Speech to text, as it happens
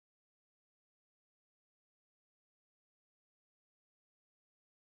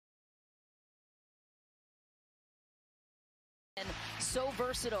And so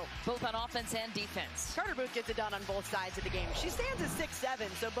versatile, both on offense and defense. Carter Booth gets it done on both sides of the game. She stands at 6'7",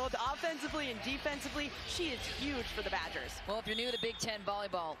 so both offensively and defensively, she is huge for the Badgers. Well, if you're new to Big Ten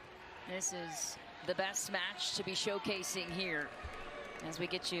volleyball, this is the best match to be showcasing here as we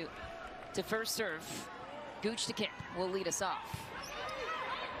get you to first serve. Gooch to kick will lead us off.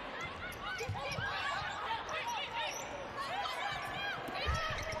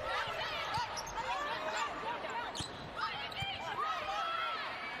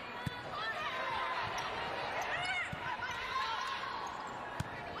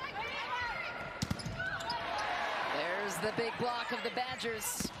 The big block of the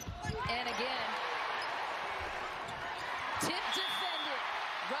Badgers, and again, tip defended,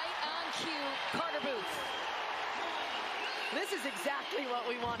 right on cue, Carter Booth. This is exactly what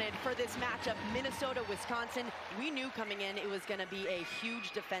we wanted for this matchup, Minnesota, Wisconsin. We knew coming in it was going to be a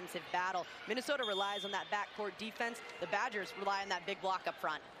huge defensive battle. Minnesota relies on that backcourt defense. The Badgers rely on that big block up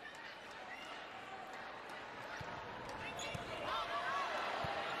front.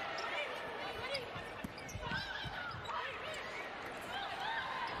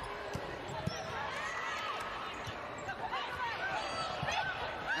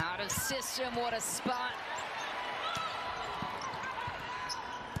 System, what a spot.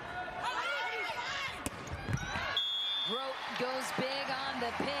 Grote goes big on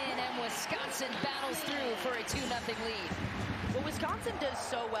the pin, and Wisconsin battles through for a 2-0 lead. What Wisconsin does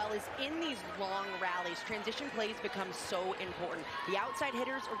so well is in these long rallies, transition plays become so important. The outside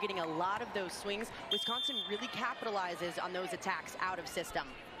hitters are getting a lot of those swings. Wisconsin really capitalizes on those attacks out of system.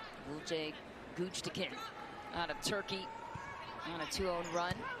 Gooch to kick out of Turkey on a 2-0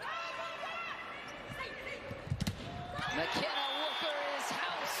 run. McKenna Wooker is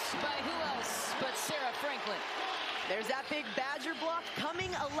housed by who else but Sarah Franklin. There's that big Badger block coming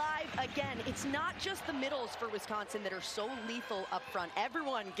alive again. It's not just the middles for Wisconsin that are so lethal up front.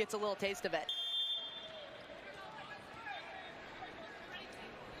 Everyone gets a little taste of it.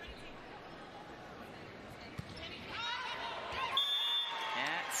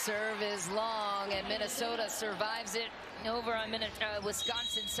 That serve is long, and Minnesota survives it. Over on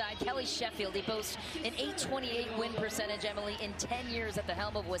Wisconsin side, Kelly Sheffield, he boasts an .828 win percentage, Emily, in 10 years at the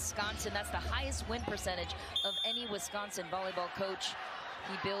helm of Wisconsin. That's the highest win percentage of any Wisconsin volleyball coach.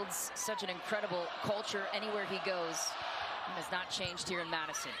 He builds such an incredible culture anywhere he goes. It has not changed here in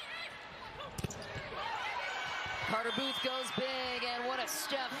Madison. Carter Booth goes big, and what a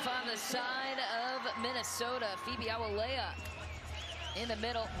stuff on the side of Minnesota. Phoebe Awalea in the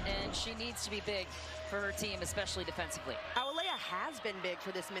middle, and she needs to be big for her team, especially defensively. Awalea has been big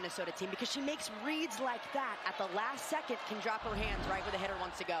for this Minnesota team because she makes reads like that at the last second, can drop her hands right where the hitter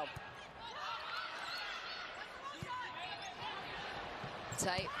wants to go.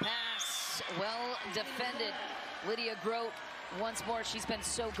 Tight pass, well defended. Lydia Grote, once more, she's been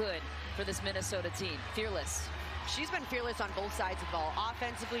so good for this Minnesota team. Fearless. She's been fearless on both sides of the ball.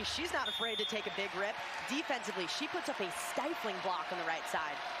 Offensively, she's not afraid to take a big rip. Defensively, she puts up a stifling block on the right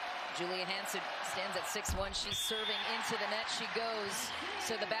side. Julia Hansen stands at 6'1". She's serving into the net. She goes.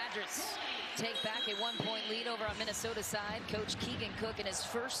 So the Badgers take back a 1-point lead over on Minnesota's side. Coach Keegan Cook in his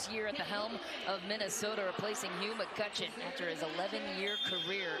first year at the helm of Minnesota, replacing Hugh McCutcheon after his 11-year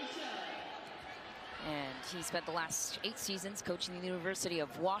career. And he spent the last 8 seasons coaching the University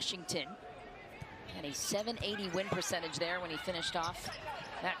of Washington. And a .780 win percentage there when he finished off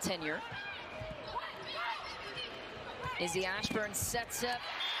that tenure. Izzy Ashburn sets up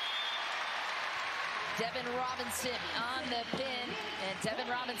Devin Robinson on the pin. And Devin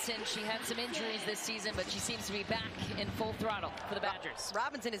Robinson, she had some injuries this season, but she seems to be back in full throttle for the Badgers.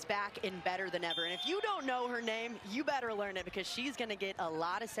 Robinson is back and better than ever. And if you don't know her name, you better learn it because she's going to get a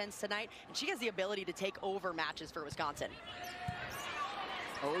lot of sense tonight. And she has the ability to take over matches for Wisconsin.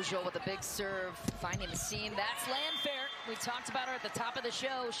 Ojo with a big serve, finding the seam. That's Landfair. We talked about her at the top of the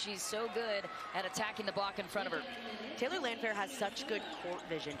show. She's so good at attacking the block in front of her. Taylor Landfair has such good court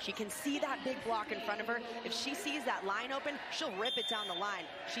vision. She can see that big block in front of her. If she sees that line open, she'll rip it down the line.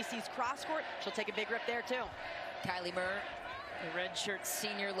 She sees cross court, she'll take a big rip there too. Kylie Murr, the redshirt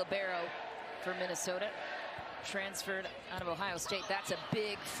senior libero for Minnesota, transferred out of Ohio State. That's a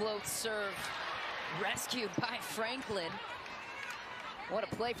big float serve, rescued by Franklin. What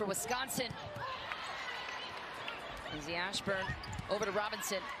a play for Wisconsin. Izzy Ashburn over to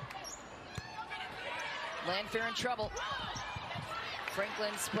Robinson. Landfair in trouble.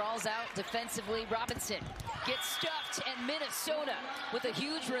 Franklin sprawls out defensively. Robinson gets stuffed, and Minnesota with a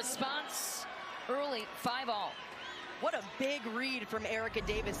huge response early, 5-all. What a big read from Erica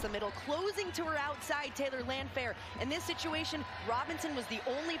Davis, the middle, closing to her outside Taylor Landfair. In this situation, Robinson was the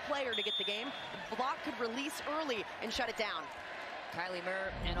only player to get the game. The block could release early and shut it down. Kylie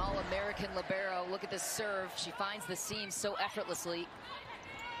Murr, an All-American libero. Look at this serve. She finds the seam so effortlessly.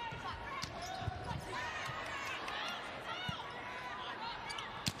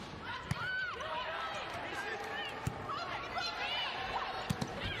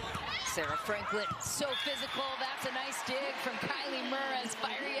 Sarah Franklin, so physical. That's a nice dig from Kylie Murr, as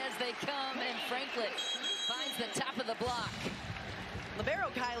fiery as they come, and Franklin finds the top of the block. Libero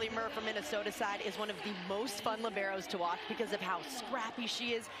Kylie Murr from Minnesota side is one of the most fun liberos to watch because of how scrappy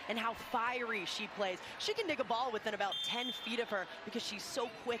she is and how fiery she plays. She can dig a ball within about 10 feet of her because she's so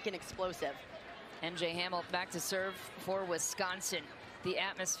quick and explosive. MJ Hamill back to serve for Wisconsin. The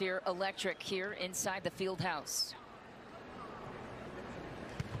atmosphere electric here inside the field house.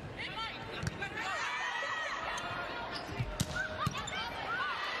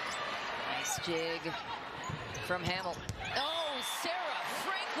 Nice jig from Hamill. Oh, Sarah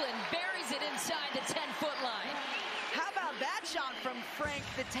Franklin buries it inside the 10-foot line. How about that shot from Frank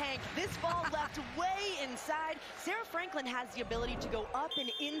the Tank? This ball left way inside. Sarah Franklin has the ability to go up and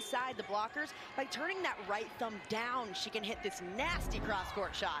inside the blockers. By turning that right thumb down, she can hit this nasty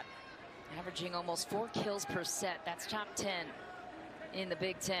cross-court shot. Averaging almost 4 kills per set. That's top 10 in the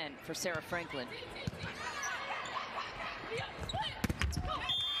Big Ten for Sarah Franklin.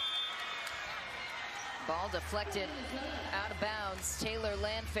 Ball deflected out of bounds. Taylor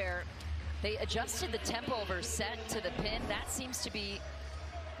Landfair. They adjusted the tempo of her set to the pin. That seems to be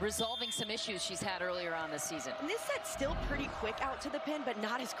resolving some issues she's had earlier on this season. And this set's still pretty quick out to the pin, but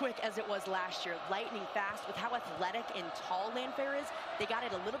not as quick as it was last year. Lightning fast. With how athletic and tall Landfair is, they got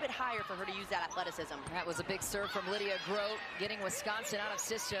it a little bit higher for her to use that athleticism. That was a big serve from Lydia Grote, getting Wisconsin out of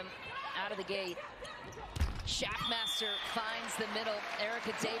system, out of the gate. Schaffmaster finds the middle.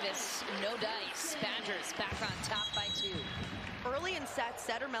 Erica Davis, no dice. Badgers back on top by 2. Early in sets,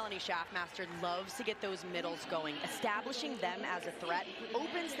 setter Melanie Schaffmaster loves to get those middles going. Establishing them as a threat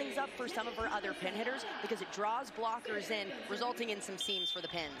opens things up for some of her other pin hitters because it draws blockers in, resulting in some seams for the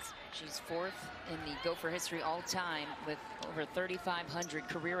pins. She's 4th in the Gopher history all time with over 3,500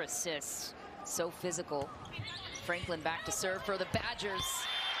 career assists. So physical. Franklin back to serve for the Badgers.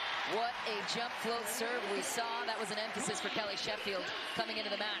 What a jump float serve we saw. That was an emphasis for Kelly Sheffield coming into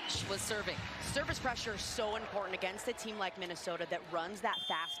the match, was serving. Service pressure is so important against a team like Minnesota that runs that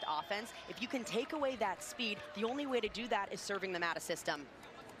fast offense. If you can take away that speed, the only way to do that is serving them out of system.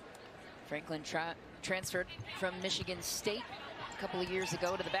 Franklin transferred from Michigan State a couple of years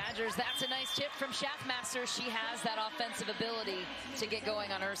ago to the Badgers. That's a nice tip from Schaffmaster. She has that offensive ability to get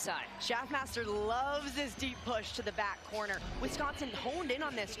going on her side. Schaffmaster loves this deep push to the back corner. Wisconsin honed in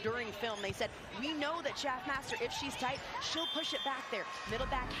on this during film. They said, we know that Schaffmaster, if she's tight, she'll push it back there. Middle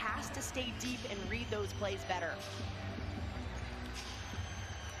back has to stay deep and read those plays better.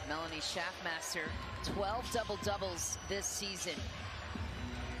 Melanie Schaffmaster, 12 double-doubles this season.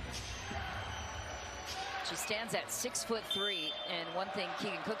 She stands at 6'3", and one thing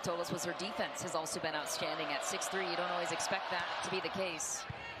Keegan Cook told us was her defense has also been outstanding at 6'3". You don't always expect that to be the case.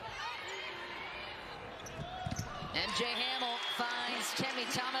 MJ Hamill finds Tammy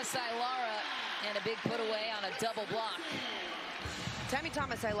Thomas-Ilara, and a big put away on a double block. Tammy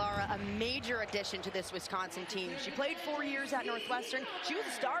Thomas-Ilara, a major addition to this Wisconsin team. She played 4 years at Northwestern. She was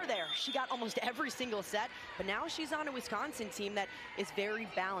a star there. She got almost every single set, but now she's on a Wisconsin team that is very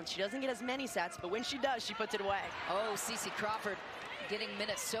balanced. She doesn't get as many sets, but when she does, she puts it away. Oh, Cece Crawford getting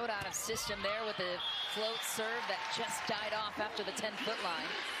Minnesota out of system there with a float serve that just died off after the 10-foot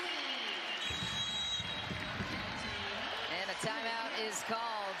line. And a timeout is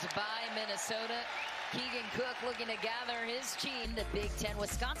called by Minnesota. Keegan Cook looking to gather his team. The Big Ten.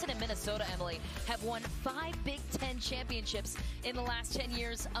 Wisconsin and Minnesota, Emily, have won 5 Big Ten championships in the last 10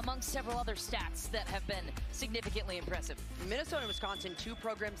 years, among several other stats that have been significantly impressive. Minnesota and Wisconsin, 2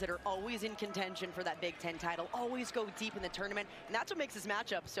 programs that are always in contention for that Big Ten title, always go deep in the tournament, and that's what makes this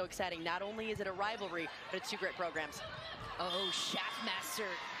matchup so exciting. Not only is it a rivalry, but it's 2 great programs. Oh, Schaffmaster.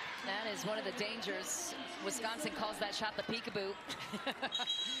 That is one of the dangers. Wisconsin calls that shot the peekaboo.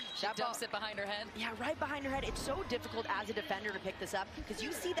 She dumps it behind her head. Yeah, right behind her head. It's so difficult as a defender to pick this up because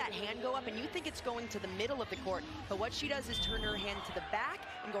you see that hand go up and you think it's going to the middle of the court. But what she does is turn her hand to the back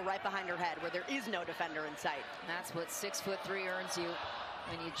and go right behind her head where there is no defender in sight. That's what 6'3" earns you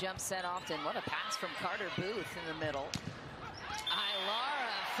when you jump set often. What a pass from Carter Booth in the middle.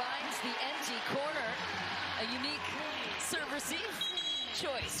 Ilara finds the empty corner. A unique serve receive.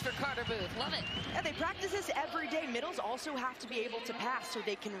 choice for Carter Booth. Love it. Yeah, they practice this every day. Middles also have to be able to pass so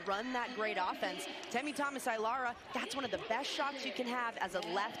they can run that great offense. Temi Thomas-Ailara, that's one of the best shots you can have as a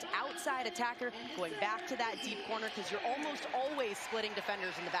left outside attacker, going back to that deep corner, because you're almost always splitting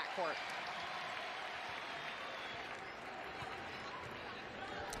defenders in the backcourt.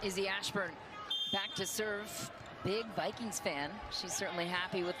 Izzy Ashburn back to serve. Big Vikings fan. She's certainly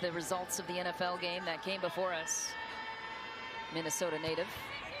happy with the results of the NFL game that came before us. Minnesota native.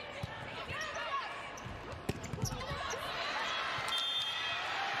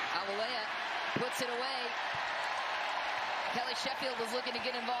 Awuea puts it away. Kelly Sheffield was looking to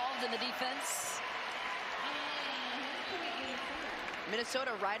get involved in the defense.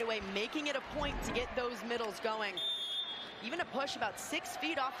 Minnesota right away making it a point to get those middles going. Even a push about 6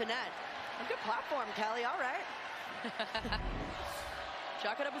 feet off the net. A good platform, Kelly, all right.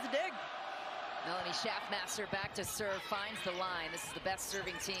 Chalk it up as a dig. Melanie Schaffmaster back to serve, finds the line. This is the best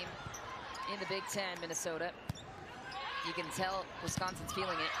serving team in the Big Ten, Minnesota. You can tell Wisconsin's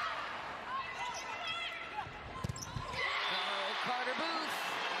feeling it. Oh, Carter Booth.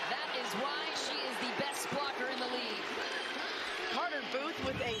 That is why she is the best blocker in the league. Carter Booth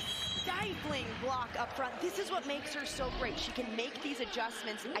with a stifling block up front. This is what makes her so great. She can make these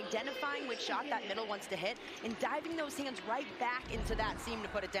adjustments, identifying which shot that middle wants to hit, and diving those hands right back into that seam to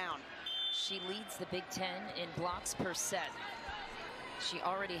put it down. She leads the Big Ten in blocks per set. She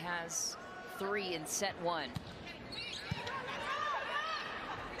already has 3 in set 1.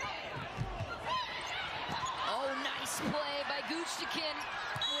 Oh, nice play by Guchtikin.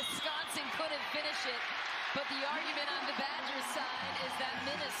 Wisconsin couldn't finish it. But the argument on the Badgers side is that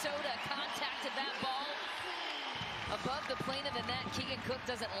Minnesota contacted that ball above the plane of the net. Keegan Cook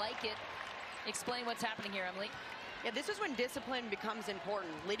doesn't like it. Explain what's happening here, Emily. Yeah, this is when discipline becomes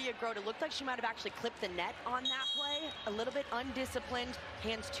important. Lydia Grote, it looked like she might have actually clipped the net on that play. A little bit undisciplined,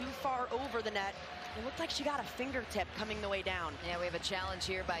 hands too far over the net. It looked like she got a fingertip coming the way down. Yeah, we have a challenge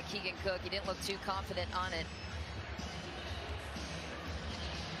here by Keegan Cook. He didn't look too confident on it.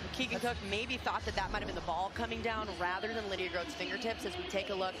 Keegan Cook maybe thought that that might have been the ball coming down rather than Lydia Grote's fingertips. As we take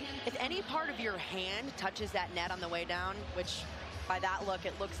a look, if any part of your hand touches that net on the way down, which by that look,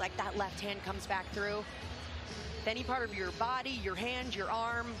 it looks like that left hand comes back through. If any part of your body, your hand, your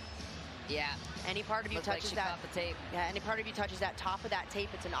arm, yeah, any part of you looks touches like that the tape. Yeah, any part of you touches that top of that tape,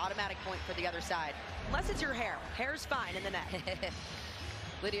 it's an automatic point for the other side. Unless it's your hair. Hair's fine in the net.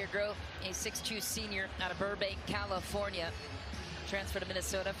 Lydia Grote, a 6'2" senior out of Burbank, California. Transferred to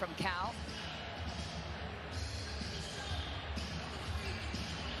Minnesota from Cal.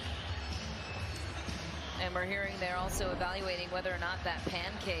 And we're hearing they're also evaluating whether or not that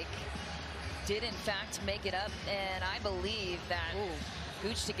pancake did in fact make it up. And I believe that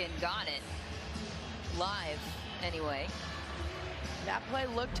Guchtikin got it live anyway. That play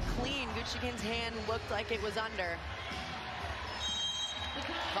looked clean. Guchtikin's hand looked like it was under.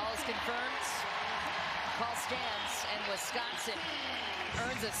 Call is confirmed. Call stands, and Wisconsin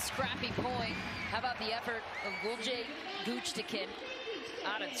earns a scrappy point. How about the effort of Gulce Guchtikin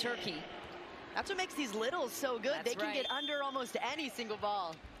out of Turkey? That's what makes these littles so good. That's they can right. get under almost any single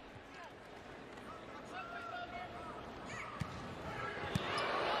ball.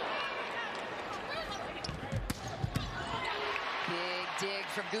 Big dig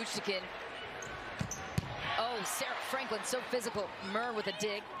from Guchtikin. Oh, Sarah Franklin, so physical. Murr with a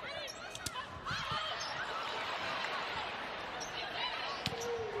dig.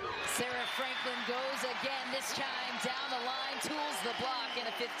 Sarah Franklin goes again, this time down the line, tools the block, in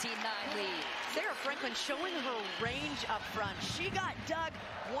a 15-9 lead. Sarah Franklin showing her range up front. She got dug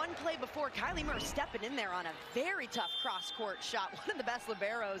one play before. Kylie Murr stepping in there on a very tough cross-court shot. One of the best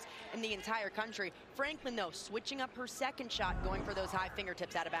liberos in the entire country. Franklin, though, switching up her second shot, going for those high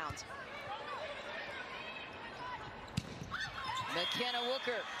fingertips out of bounds. McKenna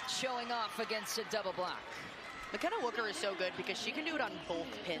Wooker showing off against a double block. McKenna Wooker is so good because she can do it on both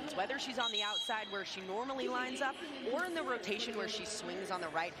pins, whether she's on the outside where she normally lines up or in the rotation where she swings on the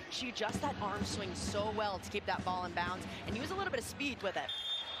right. She adjusts that arm swing so well to keep that ball in bounds and use a little bit of speed with it.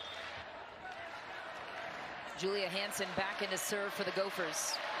 Julia Hansen back into serve for the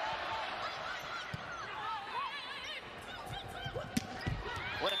Gophers.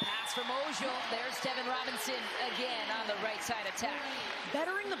 What a pass from Ojol. There's Devin Robinson again on the right side attack.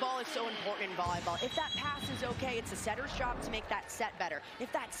 Bettering the ball is so important in volleyball. If that pass is okay, it's the setter's job to make that set better.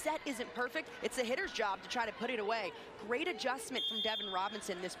 If that set isn't perfect, it's the hitter's job to try to put it away. Great adjustment from Devin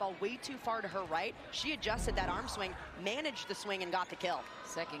Robinson. This ball way too far to her right. She adjusted that arm swing, managed the swing, and got the kill.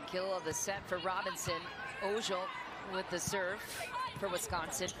 Second kill of the set for Robinson. Ojol with the serve for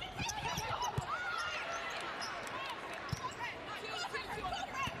Wisconsin.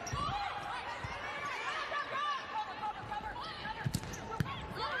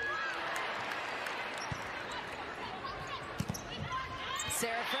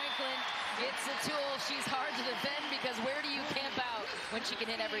 Franklin gets a tool. She's hard to defend because where do you camp out when she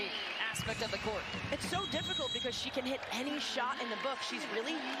can hit every aspect of the court? It's so difficult because she can hit any shot in the book. She's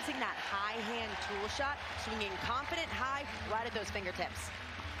really using that high hand tool shot, swinging confident high right at those fingertips.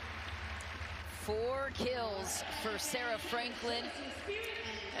 4 kills for Sarah Franklin.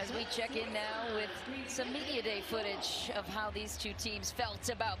 As we check in now with some media day footage of how these two teams felt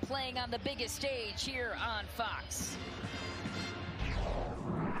about playing on the biggest stage here on Fox.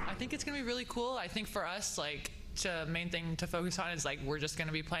 I think it's going to be really cool. I think for us, like, the main thing to focus on is, like, we're just going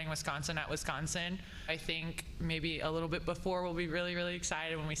to be playing Wisconsin at Wisconsin. I think maybe a little bit before we'll be really, really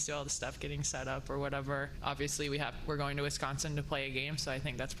excited when we see all the stuff getting set up or whatever. Obviously, we're going to Wisconsin to play a game, so I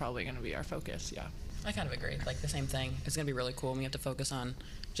think that's probably going to be our focus, yeah. I kind of agree. Like, the same thing. It's going to be really cool. We have to focus on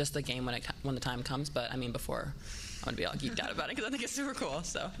just the game when the time comes. But, I mean, before, I'm going to be all geeked out about it because I think it's super cool.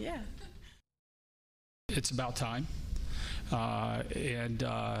 So, yeah. It's about time. You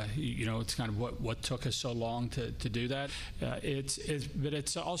know, it's kind of what took us so long to do that. But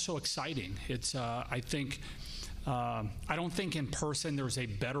it's also exciting. It's I think I don't think in person there's a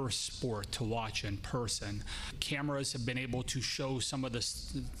better sport to watch in person. Cameras have been able to show some of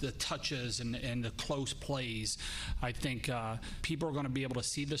the touches and the close plays. I think people are going to be able to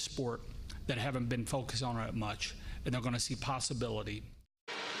see the sport that haven't been focused on it much, and they're going to see possibility.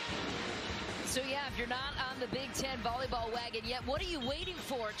 So yeah, if you're not on the Big Ten volleyball wagon yet, what are you waiting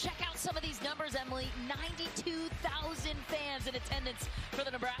for? Check out some of these numbers, Emily. 92,000 fans in attendance for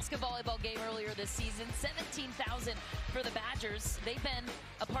the Nebraska volleyball game earlier this season. 17,000 for the Badgers. They've been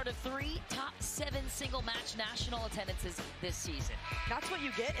a part of 3 top 7 single-match national attendances this season. That's what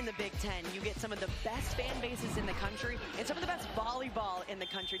you get in the Big Ten. You get some of the best fan bases in the country and some of the best volleyball in the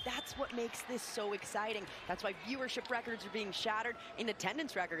country. That's what makes this so exciting. That's why viewership records are being shattered in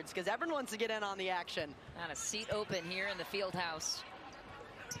attendance records, because everyone wants to get in on the action. Not a seat open here in the field house.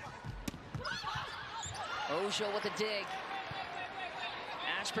 Ojo with a dig.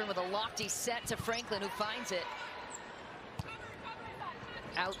 Ashburn with a lofty set to Franklin, who finds it.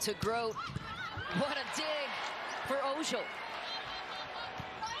 Out to Grote. What a dig for Ojo.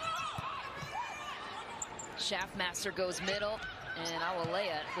 Schaffmaster goes middle, and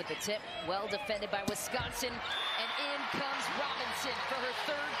Awalea with the tip. Well defended by Wisconsin, and in comes Robinson for her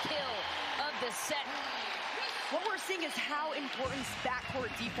 3rd kill of the set. What we're seeing is how important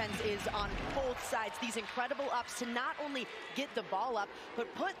backcourt defense is on both sides. These incredible ups to not only get the ball up,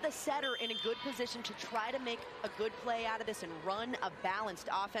 but put the setter in a good position to try to make a good play out of this and run a balanced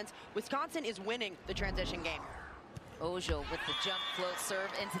offense. Wisconsin is winning the transition game. Ojo with the jump float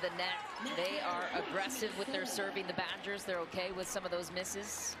serve into the net. They are aggressive with their serving. The Badgers, they're okay with some of those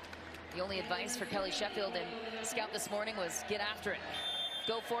misses. The only advice for Kelly Sheffield and Scout this morning was get after it.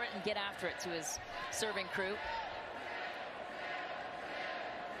 Go for it and get after it to his serving crew.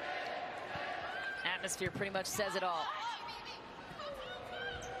 Atmosphere pretty much says it all.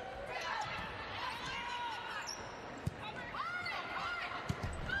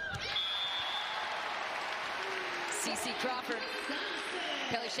 CeCe Crawford.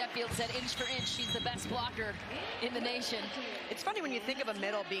 Kelly Sheffield said inch for inch, she's the best blocker in the nation. It's funny when you think of a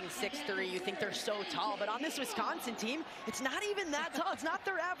middle being 6'3", you think they're so tall, but on this Wisconsin team, it's not even that tall. It's not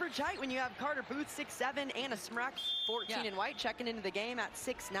their average height when you have Carter Booth, 6'7", Anna Smrek, 14 in white, checking into the game at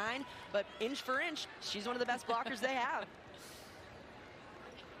 6'9", but inch for inch, she's one of the best blockers they have.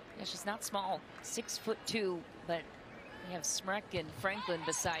 Yeah, she's not small, 6'2", but you have Smrek and Franklin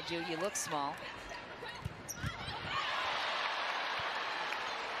beside you, you look small.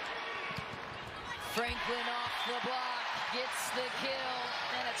 Franklin off the block, gets the kill,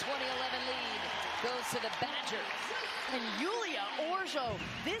 and a 20-11 lead goes to the Badgers. And Yulia Orjo,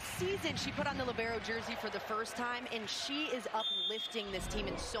 this season she put on the libero jersey for the first time, and she is uplifting this team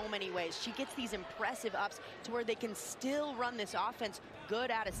in so many ways. She gets these impressive ups to where they can still run this offense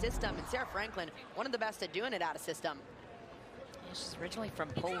good out of system. And Sarah Franklin, one of the best at doing it out of system. Yeah, she's originally from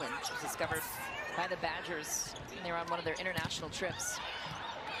Poland. She was discovered by the Badgers, and they were on one of their international trips.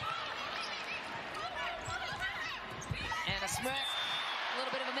 Anna Smrek, a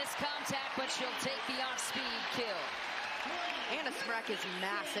little bit of a missed contact, but she'll take the off-speed kill. Anna Smrek is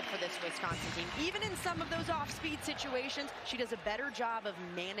massive for this Wisconsin team. Even in some of those off-speed situations, she does a better job of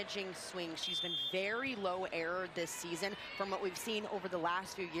managing swings. She's been very low error this season from what we've seen over the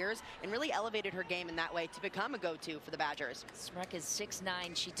last few years, and really elevated her game in that way to become a go-to for the Badgers. Smrek is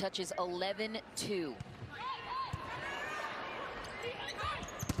 6'9", she touches 11-2.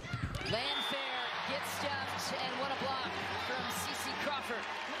 Landfair gets stuffed, and what a block from CeCe Crawford.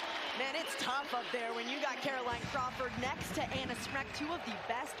 Man, it's tough up there when you got Caroline Crawford next to Anna Smrek, two of the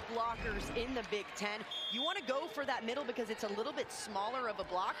best blockers in the Big Ten. You want to go for that middle because it's a little bit smaller of a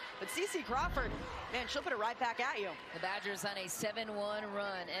block, but CC Crawford, man, she'll put it right back at you. The Badgers on a 7-1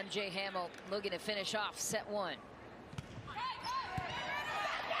 run. MJ Hamill looking to finish off set one.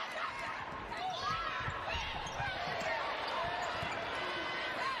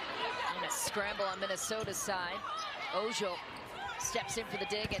 And a scramble on Minnesota's side. Ojo steps in for the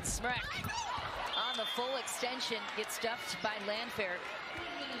dig, and Smrek on the full extension gets stuffed by Landfair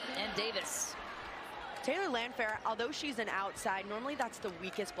and Davis. Taylor Landfair, although she's an outside, normally that's the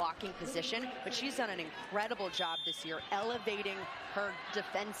weakest blocking position, but she's done an incredible job this year elevating her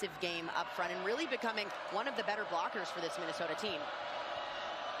defensive game up front and really becoming one of the better blockers for this Minnesota team.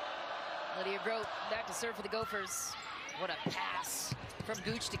 Lydia Grote back to serve for the Gophers. What a pass from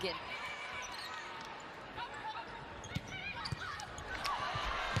Guchtikin.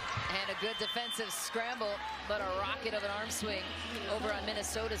 And a good defensive scramble, but a rocket of an arm swing over on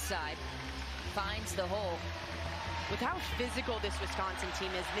Minnesota's side. Finds the hole. With how physical this Wisconsin team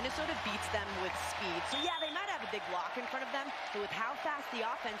is, Minnesota beats them with speed. So yeah, they might have a big block in front of them, but with how fast the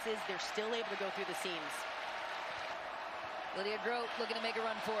offense is, they're still able to go through the seams. Lydia Grote looking to make a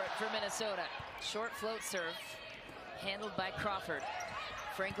run for it for Minnesota. Short float serve, handled by Crawford.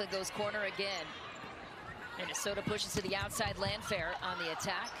 Franklin goes corner again. Minnesota pushes to the outside. Landfair on the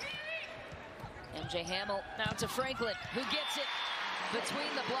attack. MJ Hamill out to Franklin, who gets it between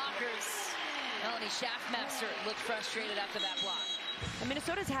the blockers. Melanie Schaffmaster looked frustrated after that block. And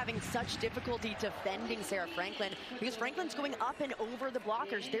Minnesota's having such difficulty defending Sarah Franklin because Franklin's going up and over the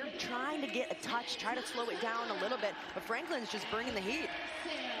blockers. They're trying to get a touch, try to slow it down a little bit, but Franklin's just bringing the heat.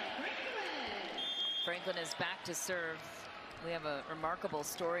 Franklin is back to serve. We have a remarkable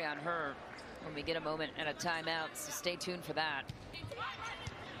story on her when we get a moment and a timeout, so stay tuned for that.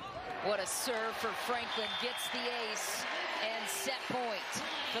 What a serve for Franklin, gets the ace, and set point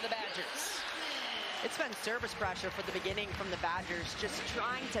for the Badgers. It's been service pressure for the beginning from the Badgers, just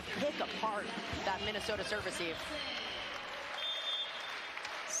trying to pick apart that Minnesota service eve.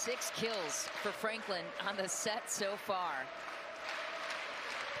 6 kills for Franklin on the set so far.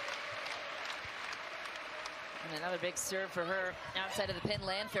 And another big serve for her outside of the pin.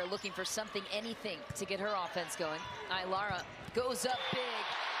 Landfair looking for something, anything to get her offense going. Ilara goes up big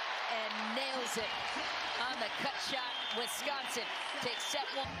and nails it on the cut shot. Wisconsin takes set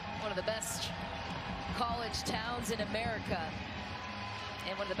one. One of the best college towns in America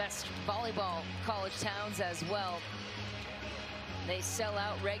and one of the best volleyball college towns as well. They sell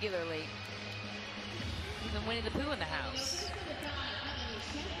out regularly. Even Winnie the Pooh in the house.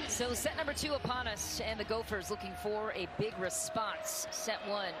 So set number 2 upon us, and the Gophers looking for a big response. Set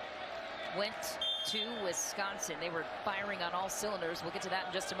 1 went to Wisconsin. They were firing on all cylinders. We'll get to that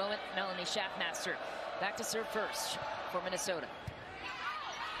in just a moment. Melanie Schaffmaster back to serve first for Minnesota.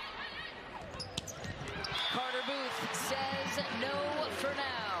 Carter Booth says no for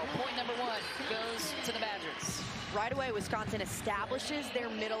now. Point number 1 goes to the Badgers. Right away, Wisconsin establishes their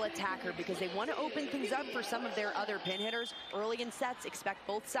middle attacker because they want to open things up for some of their other pin hitters. Early in sets, expect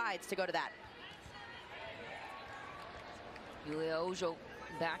both sides to go to that. Julia Ojo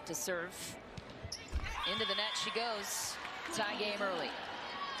back to serve. Into the net she goes. Tie game early.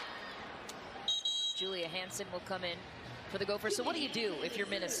 Julia Hansen will come in for the Gophers. So what do you do if you're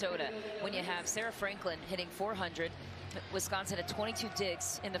Minnesota when you have Sarah Franklin hitting 400, Wisconsin had 22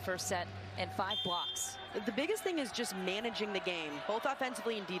 digs in the first set and 5 blocks? The biggest thing is just managing the game, both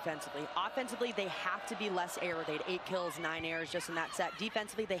offensively and defensively. Offensively, they have to be less error. They had 8 kills, 9 errors just in that set.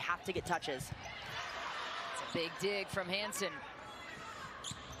 Defensively, they have to get touches. It's a big dig from Hansen.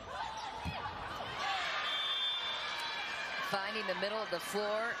 Finding the middle of the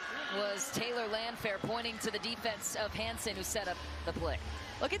floor was Taylor Landfair, pointing to the defense of Hansen, who set up the play.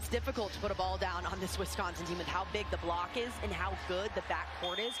 Look, it's difficult to put a ball down on this Wisconsin team with how big the block is and how good the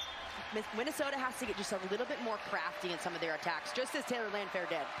backcourt is. Minnesota has to get just a little bit more crafty in some of their attacks, just as Taylor Landfair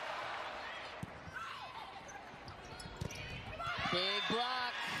did. Big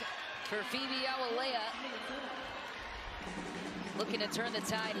block for Phoebe Awalea. Looking to turn the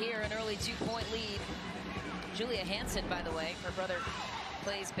tide here, an early 2-point lead. Julia Hansen, by the way, her brother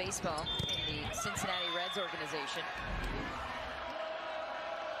plays baseball in the Cincinnati Reds organization.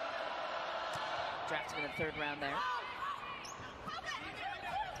 Drafted in the 3rd round there.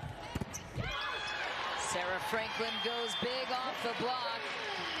 Sarah Franklin goes big off the block.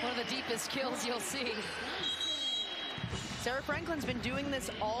 One of the deepest kills you'll see. Sarah Franklin's been doing this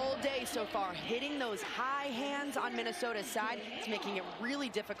all day so far, hitting those high hands on Minnesota's side. It's making it really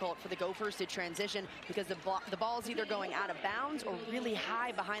difficult for the Gophers to transition because the ball's either going out of bounds or really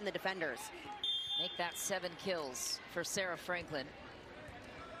high behind the defenders. Make that 7 kills for Sarah Franklin.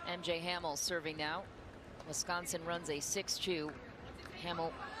 MJ Hamill serving now. Wisconsin runs a 6-2.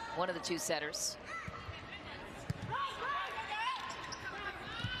 Hamill, one of the 2 setters.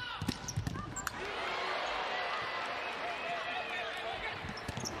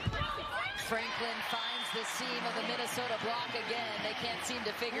 Franklin finds the seam of the Minnesota block again. They can't seem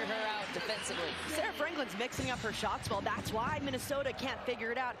to figure her out defensively. Sarah Franklin's mixing up her shots well. That's why Minnesota can't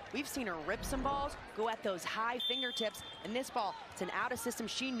figure it out. We've seen her rip some balls, go at those high fingertips. And this ball, it's an out of system.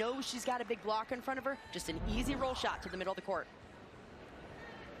 She knows she's got a big block in front of her. Just an easy roll shot to the middle of the court.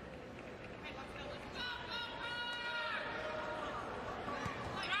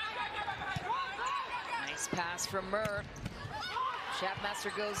 Nice pass from Murr.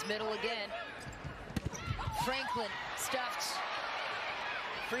 Schaffmaster goes middle again. Franklin stuffed.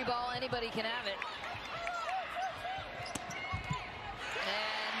 Free ball, anybody can have it.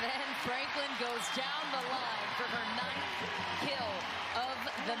 And then Franklin goes down the line for her 9th kill of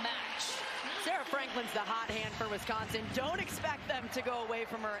the match. Sarah Franklin's the hot hand for Wisconsin. Don't expect them to go away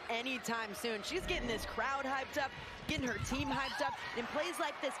from her anytime soon. She's getting this crowd hyped up, getting her team hyped up. In plays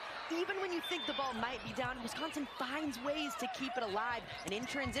like this, even when you think the ball might be down, Wisconsin finds ways to keep it alive. And in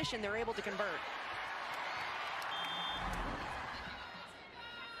transition, they're able to convert.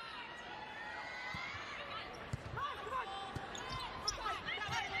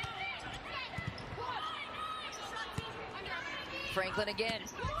 Franklin again.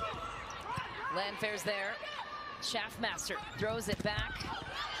 Landfair's there. Schaffmaster throws it back.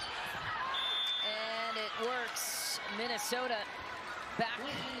 And it works. Minnesota back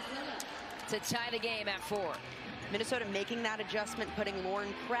to tie the game at 4. Minnesota making that adjustment, putting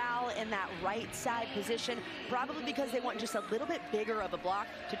Lauren Crowell in that right side position, probably because they want just a little bit bigger of a block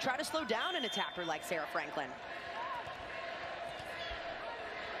to try to slow down an attacker like Sarah Franklin.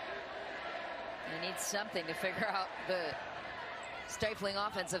 They need something to figure out the stifling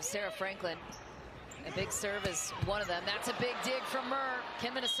offense of Sarah Franklin. A big serve is one of them. That's a big dig from Murr.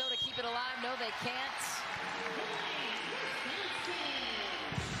 Can Minnesota keep it alive? No, they can't.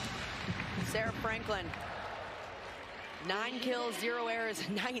 Sarah Franklin, 9 kills, 0 errors,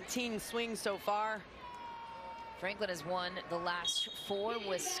 19 swings so far. Franklin has won the last 4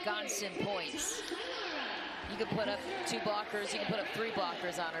 Wisconsin points. You can put up 2 blockers, you can put up 3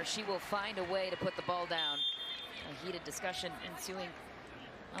 blockers on her. She will find a way to put the ball down. A heated discussion ensuing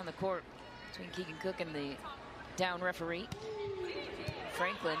on the court between Keegan Cook and the down referee.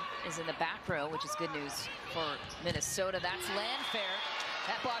 Franklin is in the back row, which is good news for Minnesota. That's Landfair.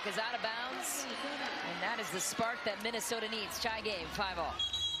 That block is out of bounds, and that is the spark that Minnesota needs. Tie game, 5-all.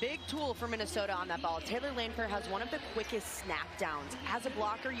 Big tool for Minnesota on that ball. Taylor Landfair has one of the quickest snap downs. As a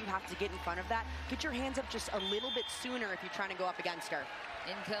blocker, you have to get in front of that. Get your hands up just a little bit sooner if you're trying to go up against her.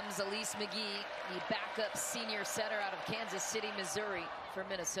 In comes Elise McGee, the backup senior setter out of Kansas City, Missouri for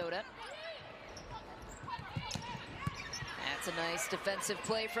Minnesota. That's a nice defensive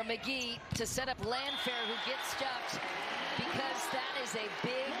play from McGee to set up Landfair, who gets stuffed because that is a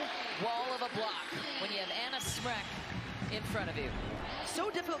big wall of a block when you have Anna Smrek in front of you. So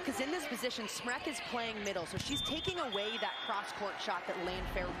difficult because in this position, Smrek is playing middle, so she's taking away that cross-court shot that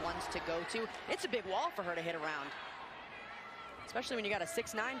Landfair wants to go to. It's a big wall for her to hit around. Especially when you got a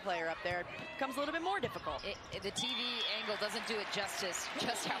 6'9" player up there, it becomes a little bit more difficult. The TV angle doesn't do it justice,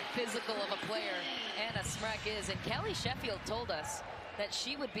 just how physical of a player Anna Smrek is. And Kelly Sheffield told us that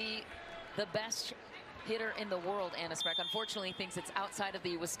she would be the best hitter in the world, Anna Smrek. Unfortunately, thinks it's outside of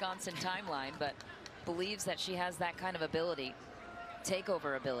the Wisconsin timeline, but believes that she has that kind of ability,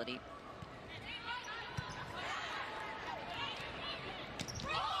 takeover ability.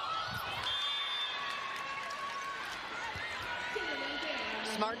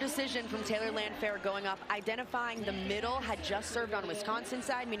 Smart decision from Taylor Landfair going up, identifying the middle, had just served on Wisconsin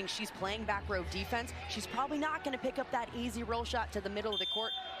side, meaning she's playing back row defense. She's probably not going to pick up that easy roll shot to the middle of the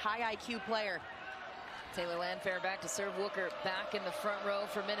court. High IQ player. Taylor Landfair back to serve. Wooker back in the front row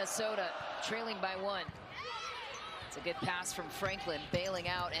for Minnesota, trailing by 1. It's a good pass from Franklin, bailing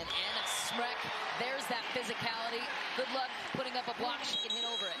out, and Anna Smrek, there's that physicality. Good luck putting up a block, she can hit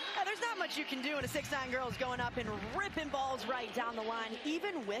over it. Yeah, there's not much you can do when a 6'9" girl is going up and ripping balls right down the line.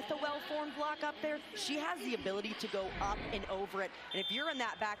 Even with a well-formed block up there, she has the ability to go up and over it. And if you're in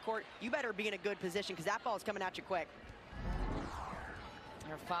that backcourt, you better be in a good position because that ball is coming at you quick.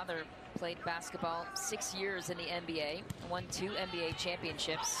 Her father played basketball 6 years in the NBA, won 2 NBA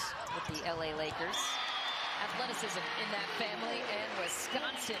championships with the LA Lakers. athleticism in that family, and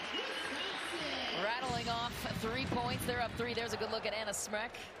Wisconsin rattling off 3 points. They're up 3. There's a good look at Anna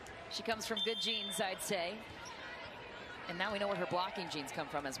Smrek. She comes from good genes, I'd say. And now we know where her blocking genes come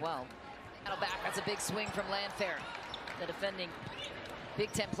from as well. Battle back, that's a big swing from Landfair, the defending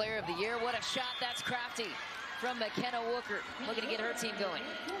Big Ten Player of the Year. What a shot, that's crafty from McKenna Wooker, looking to get her team going.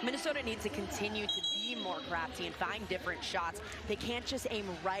 Minnesota needs to continue to be more crafty and find different shots. They can't just aim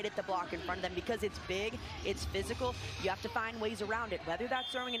right at the block in front of them because it's big, it's physical. You have to find ways around it, whether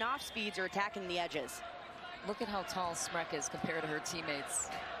that's throwing in off speeds or attacking the edges. Look at how tall Smrek is compared to her teammates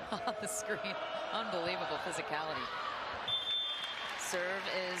on the screen. Unbelievable physicality. Serve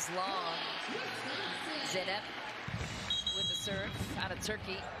is long. Zeynep with the serve out of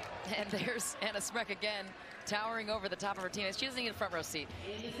Turkey. And there's Anna Smrek again, towering over the top of her teammates. She doesn't need a front row seat.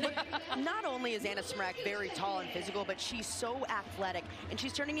 Not only is Anna Smrek very tall and physical, but she's so athletic, and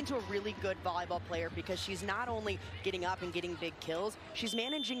she's turning into a really good volleyball player because she's not only getting up and getting big kills, she's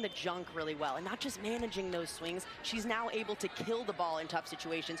managing the junk really well. And not just managing those swings, she's now able to kill the ball in tough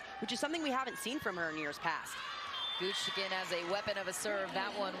situations, which is something we haven't seen from her in years past. Gooch again as a weapon of a serve.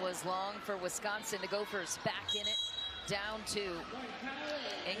 That one was long for Wisconsin. The Gophers back in it. Down 2.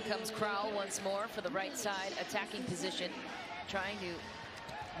 In comes Crowell once more for the right side attacking position, trying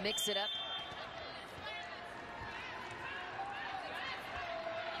to mix it up.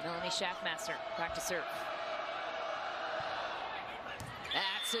 Melanie Schaffmaster back to serve.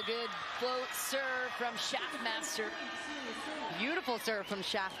 That's a good float serve from Schaffmaster. Beautiful serve from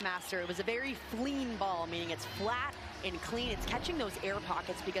Schaffmaster. It was a very clean ball, meaning it's flat and clean. It's catching those air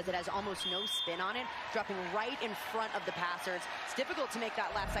pockets because it has almost no spin on it, dropping right in front of the passers. It's difficult to make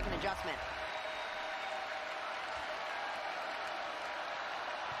that last second adjustment.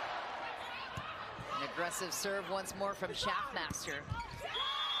 An aggressive serve once more from Schaffmaster.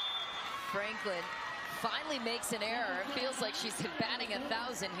 Franklin finally makes an error. It feels like she's been batting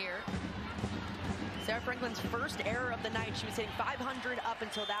 1,000 here. Sarah Franklin's first error of the night. She was hitting 500 up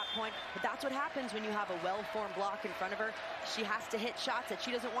until that point, but that's what happens when you have a well-formed block in front of her. She has to hit shots that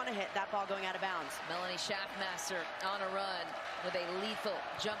she doesn't want to hit, that ball going out of bounds. Melanie Schaffmaster on a run with a lethal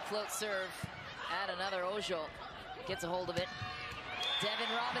jump float serve at another Ojol. Gets a hold of it.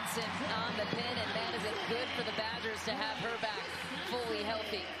 Devin Robinson on the pin, and man, is it good for the Badgers to have her back fully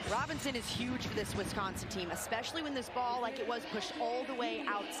healthy. Robinson is huge for this Wisconsin team, especially when this ball, like it was, pushed all the way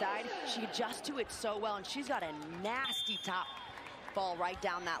outside. She adjusts to it so well, and she's got a nasty top ball right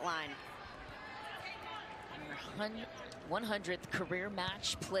down that line. Her 100th career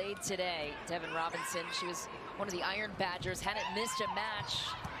match played today. Devin Robinson, she was one of the Iron Badgers, hadn't missed a match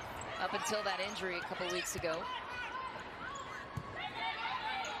up until that injury a couple weeks ago.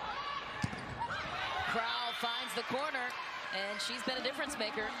 Crowell finds the corner, and she's been a difference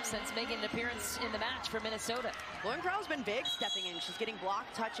maker since making an appearance in the match for Minnesota. Lauren Crowell's been big stepping in. She's getting block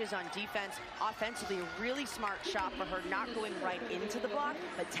touches on defense. Offensively, a really smart shot for her, not going right into the block,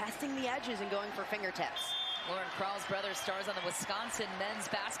 but testing the edges and going for fingertips. Lauren Crowell's brother stars on the Wisconsin men's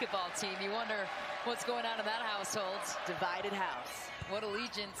basketball team. You wonder what's going on in that household. Divided house. What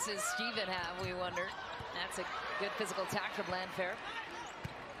allegiances Steven have, we wonder. That's a good physical attack from Landfair.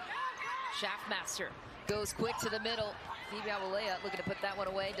 Schaffmaster goes quick to the middle. Phoebe Awolea looking to put that one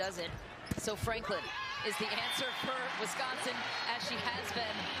away, doesn't. So Franklin is the answer for Wisconsin, as she has been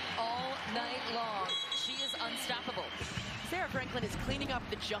all night long. She is unstoppable. Sarah Franklin is cleaning up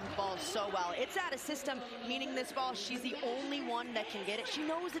the junk ball so well. It's out of system, meaning this ball, she's the only one that can get it. She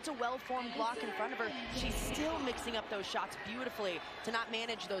knows it's a well-formed block in front of her. She's still mixing up those shots beautifully to not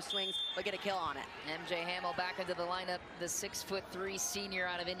manage those swings, but get a kill on it. MJ Hamill back into the lineup, the 6'3" senior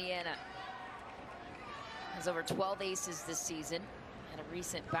out of Indiana. Has over 12 aces this season. Had a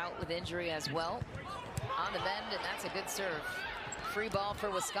recent bout with injury as well. On the bend, and that's a good serve. Free ball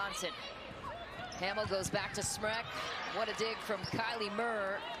for Wisconsin. Hamill goes back to Smrek. What a dig from Kylie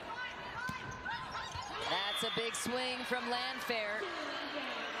Murr. That's a big swing from Landfair.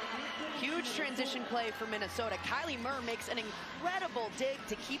 Huge transition play for Minnesota. Kylie Murr makes an incredible dig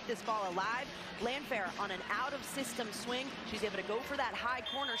to keep this ball alive. Landfair on an out-of-system swing. She's able to go for that high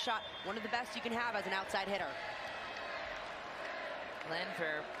corner shot, one of the best you can have as an outside hitter.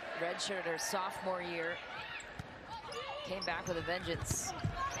 Landfair redshirted her sophomore year. Came back with a vengeance.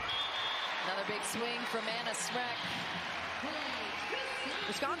 Another big swing from Anna Smrek.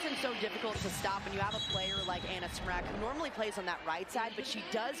 Wisconsin's so difficult to stop when you have a player like Anna Smrek, who normally plays on that right side, but she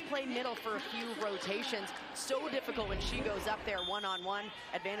does play middle for a few rotations. So difficult when she goes up there one-on-one.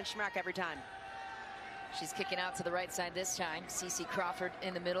 Advantage Smrek every time. She's kicking out to the right side this time. Cece Crawford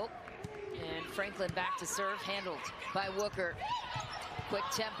in the middle. And Franklin back to serve, handled by Wooker. Quick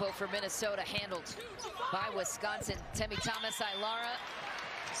tempo for Minnesota, handled by Wisconsin. Temi Thomas-Ailara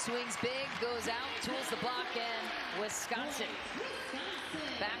swings big, goes out, tools the block, and Wisconsin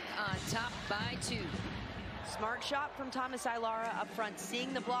back on top by 2. Smart shot from Thomas-Ailara up front,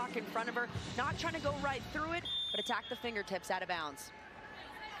 seeing the block in front of her, not trying to go right through it, but attack the fingertips out of bounds.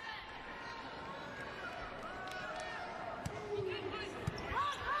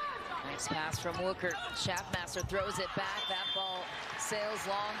 Nice pass from Wookert. Schaffmaster throws it back. That ball sails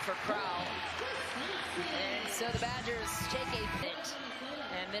long for Crowell. And so the Badgers take a hit,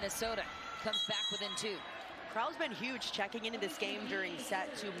 and Minnesota comes back within 2. Crowell's been huge checking into this game during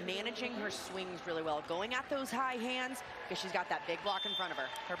set 2, managing her swings really well, going at those high hands because she's got that big block in front of her.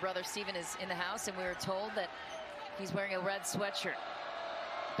 Her brother Steven is in the house, and we were told that he's wearing a red sweatshirt.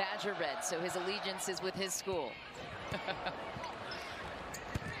 Badger red, so his allegiance is with his school.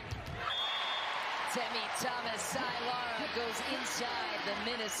 Temi Thomas-Ailara goes inside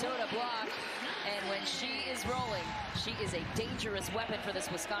the Minnesota block, and when she is rolling, she is a dangerous weapon for this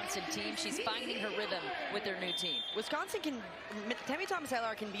Wisconsin team. She's finding her rhythm with their new team. Temi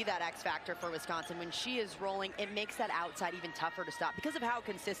Thomas-Ailara can be that X factor for Wisconsin. When she is rolling, it makes that outside even tougher to stop because of how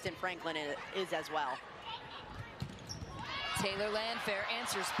consistent Franklin is as well. Taylor Landfair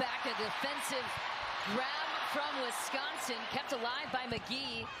answers back, a defensive grab from Wisconsin, kept alive by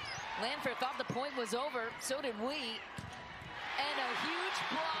McGee. Landfair thought the point was over, so did we. And a huge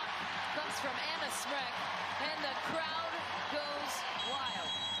block comes from Anna Smrek, and the crowd goes wild.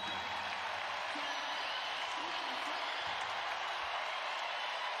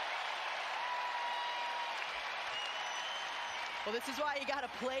 Well, this is why you got to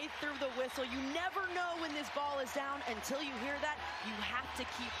play through the whistle. You never know when this ball is down until you hear that. You have to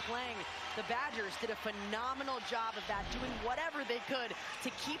keep playing. The Badgers did a phenomenal job of that, doing whatever they could to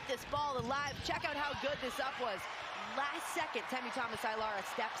keep this ball alive. Check out how good this up was. Last second, Temi Thomas-Ailara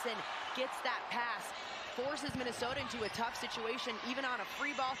steps in, gets that pass, forces Minnesota into a tough situation, even on a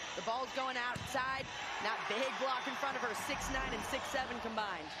free ball. The ball's going outside. That big block in front of her, 6'9" and 6'7"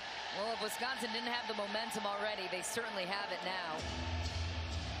 combined. Well, if Wisconsin didn't have the momentum already, they certainly have it now.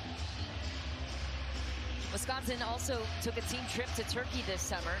 Wisconsin also took a team trip to Turkey this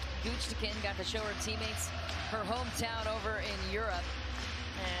summer. Guchtikin got to show her teammates her hometown over in Europe.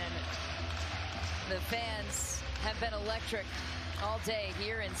 And the fans have been electric all day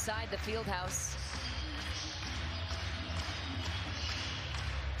here inside the field house.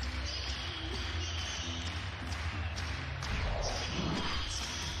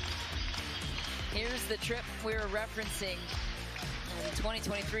 Here's the trip we were referencing in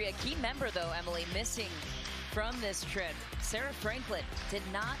 2023. A key member, though, Emily, missing from this trip. Sarah Franklin did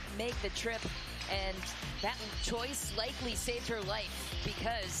not make the trip, and that choice likely saved her life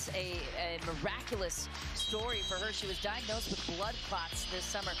because a miraculous story for her. She was diagnosed with blood clots this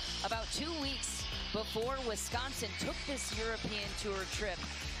summer, about 2 weeks before Wisconsin took this European tour trip.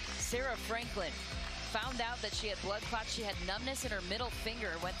 Sarah Franklin found out that she had blood clots. She had numbness in her middle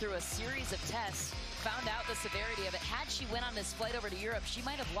finger, went through a series of tests, found out the severity of it. Had she went on this flight over to Europe, she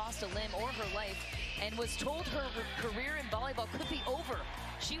might have lost a limb or her life, and was told her career in volleyball could be over.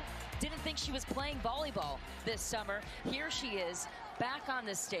 She didn't think she was playing volleyball this summer. Here she is, back on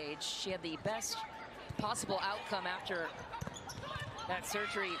the stage. She had the best possible outcome after that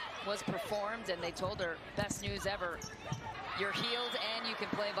surgery was performed, and they told her, best news ever. You're healed and you can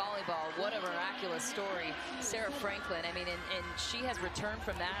play volleyball. What a miraculous story. Sarah Franklin, I mean, and she has returned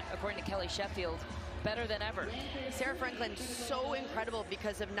from that, according to Kelly Sheffield, better than ever. Sarah Franklin, so incredible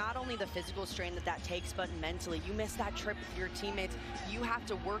because of not only the physical strain that takes, but mentally. You miss that trip with your teammates. You have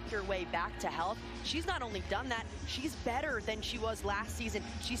to work your way back to health. She's not only done that, she's better than she was last season.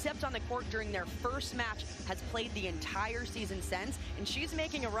 She stepped on the court during their first match, has played the entire season since, and she's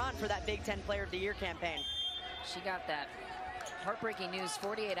making a run for that Big Ten Player of the Year campaign. She got that heartbreaking news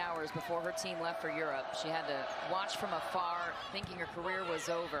 48 hours before her team left for Europe. She had to watch from afar, thinking her career was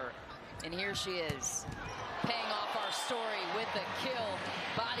over. And here she is, paying off our story with the kill,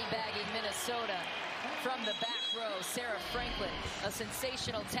 body bagging Minnesota from the back row. Sarah Franklin, a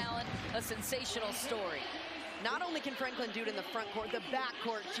sensational talent, a sensational story. Not only can Franklin do it in the front court, the back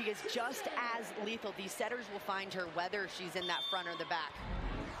court, she is just as lethal. These setters will find her whether she's in that front or the back.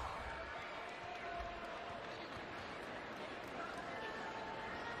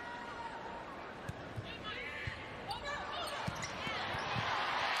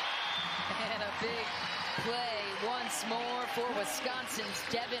 Big play once more for Wisconsin's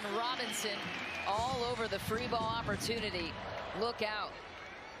Devin Robinson, all over the free ball opportunity. Look out.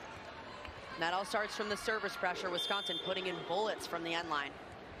 That all starts from the service pressure. Wisconsin putting in bullets from the end line.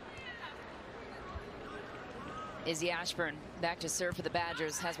 Izzy Ashburn back to serve for the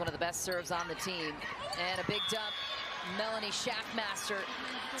Badgers, has one of the best serves on the team. And a big dump. Melanie Schaffmaster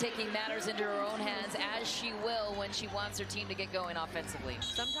taking matters into her own hands, as she will when she wants her team to get going offensively.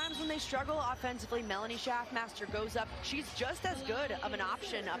 Sometimes when they struggle offensively, Melanie Schaffmaster goes up. She's just as good of an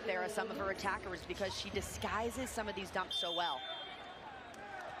option up there as some of her attackers because she disguises some of these dumps so well.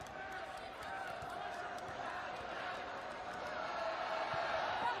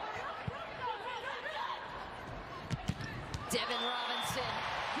 Devin Robinson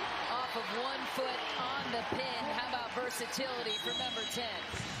off of 1 foot on the pin. How about versatility for number 10?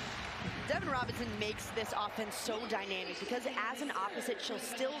 Devin Robinson makes this offense so dynamic because as an opposite, she'll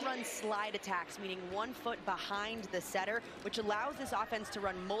still run slide attacks, meaning 1 foot behind the setter, which allows this offense to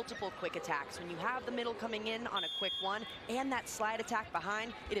run multiple quick attacks. When you have the middle coming in on a quick one and that slide attack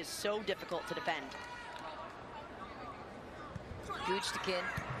behind, it is so difficult to defend. Guchtikin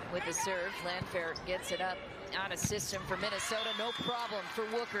with the serve. Landfair gets it up. Out of system for Minnesota. No problem for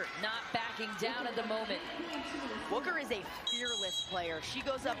Wooker. Not backing down at the moment. Wooker is a fearless player. She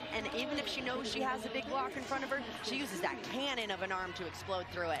goes up, and even if she knows she has a big block in front of her, she uses that cannon of an arm to explode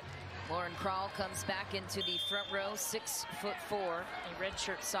through it. Lauren Krall comes back into the front row, 6'4", a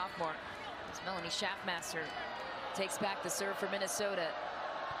redshirt sophomore. As Melanie Schaffmaster takes back the serve for Minnesota.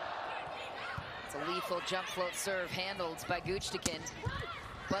 It's a lethal jump float serve handled by Guchtikin.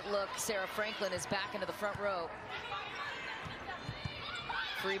 But look, Sarah Franklin is back into the front row.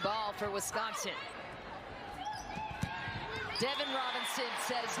 Free ball for Wisconsin. Devin Robinson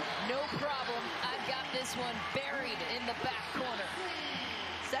says, no problem. I've got this one buried in the back corner.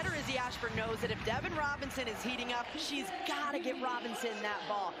 Setter Izzy Ashburn knows that if Devin Robinson is heating up, she's got to get Robinson that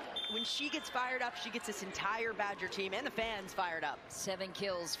ball. When she gets fired up, she gets this entire Badger team and the fans fired up. 7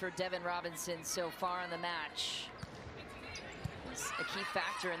 kills for Devin Robinson so far in the match. A key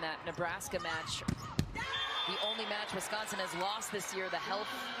factor in that Nebraska match. The only match Wisconsin has lost this year, the health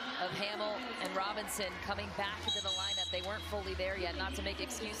of Hamill and Robinson coming back into the lineup. They weren't fully there yet, not to make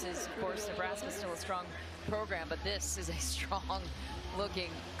excuses. Of course, Nebraska's still a strong program, but this is a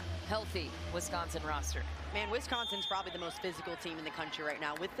strong-looking, healthy Wisconsin roster. Man, Wisconsin's probably the most physical team in the country right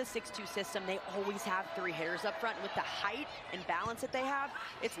now. With the 6-2 system, they always have 3 hitters up front. And with the height and balance that they have,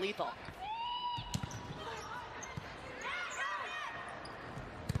 it's lethal.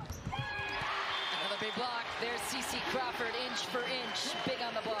 Big block. There's CeCe Crawford, inch for inch, big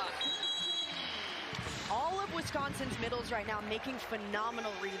on the block. All of Wisconsin's middles right now making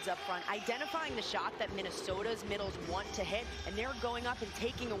phenomenal reads up front, identifying the shot that Minnesota's middles want to hit, and they're going up and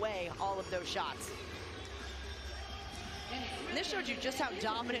taking away all of those shots. And this showed you just how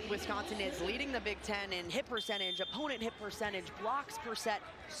dominant Wisconsin is, leading the Big Ten in hit percentage, opponent hit percentage, blocks per set,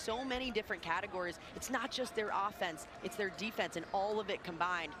 so many different categories. It's not just their offense, it's their defense, and all of it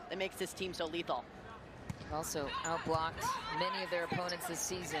combined that makes this team so lethal. Also outblocked many of their opponents this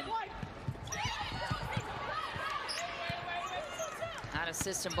season. Out of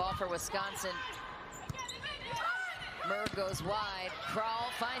system ball for Wisconsin. Murr goes wide. Krall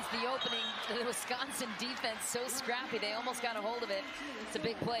finds the opening. The Wisconsin defense so scrappy, they almost got a hold of it. It's a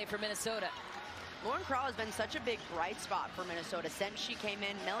big play for Minnesota. Lauren Krall has been such a big bright spot for Minnesota since she came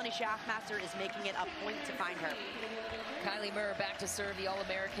in. Melanie Schaffmaster is making it a point to find her. Kylie Murr back to serve, the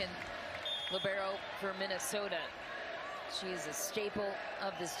All-American libero for Minnesota. She is a staple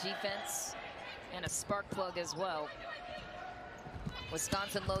of this defense and a spark plug as well.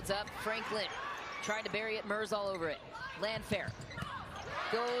 Wisconsin loads up. Franklin tried to bury it. Murr's all over it. Landfair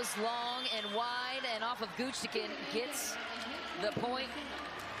goes long and wide and off of Guchtikin, gets the point,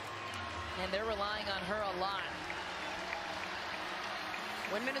 and they're relying on her a lot.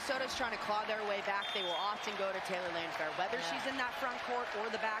 When Minnesota's trying to claw their way back, they will often go to Taylor Landfair. Whether she's in that front court or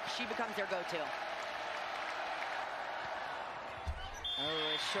the back, she becomes their go-to. Oh,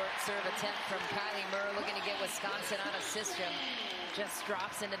 a short serve attempt from Kylie Murr, looking to get Wisconsin out of system. Just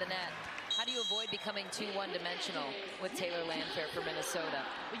drops into the net. How do you avoid becoming too one-dimensional with Taylor Landfair for Minnesota?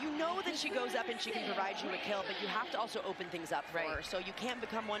 Well, you know that she goes up and she can provide you a kill, but you have to also open things up for her. So you can't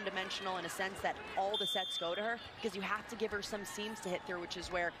become one-dimensional in a sense that all the sets go to her, because you have to give her some seams to hit through, which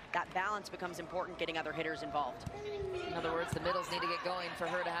is where that balance becomes important, getting other hitters involved. In other words, the middles need to get going for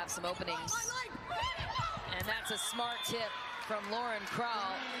her to have some openings. And that's a smart tip from Lauren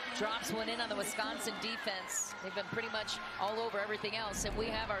Krall. Drops one in on the Wisconsin defense. They've been pretty much all over everything else, and we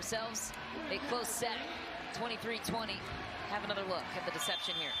have ourselves a close set, 23-20. Have another look at the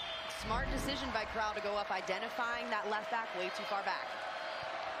deception here. Smart decision by Krall to go up, identifying that left back way too far back.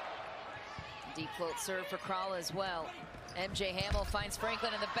 Deep float serve for Krall as well. MJ Hamill finds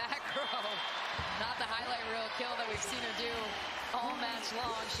Franklin in the back row. Not the highlight reel kill that we've seen her do all match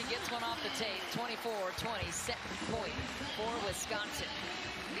long. She gets one off the tape. 24-20, set point for Wisconsin.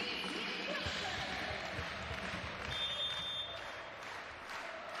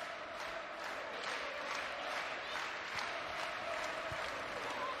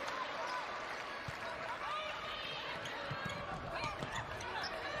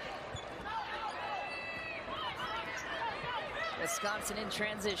 Wisconsin in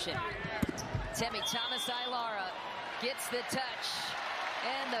transition. Temi Thomas-Ilara gets the touch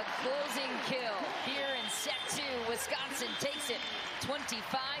and the closing kill here in set 2. Wisconsin takes it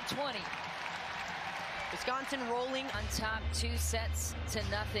 25-20. Wisconsin rolling on top 2-0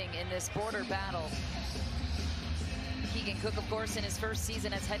 in this border battle. Keegan Cook, of course, in his first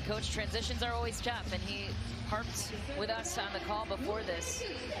season as head coach, transitions are always tough, and he harped with us on the call before this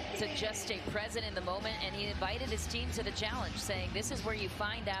to just stay present in the moment, and he invited his team to the challenge, saying this is where you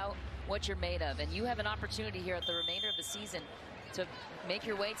find out what you're made of, and you have an opportunity here at the remainder of the season to make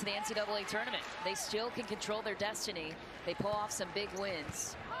your way to the NCAA tournament. They still can control their destiny. They pull off some big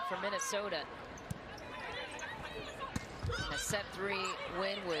wins for Minnesota. And a set 3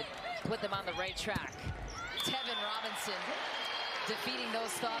 win would put them on the right track. Devin Robinson defeating those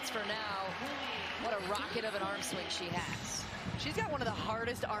thoughts for now. What a rocket of an arm swing she has. She's got one of the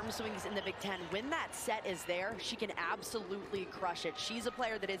hardest arm swings in the Big Ten. When that set is there, she can absolutely crush it. She's a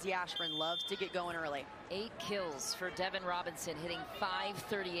player that Izzy Ashburn loves to get going early. 8 kills for Devin Robinson, hitting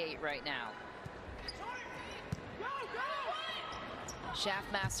 .538 right now.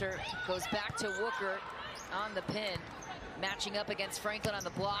 Schaffmaster goes back to Wooker on the pin, matching up against Franklin on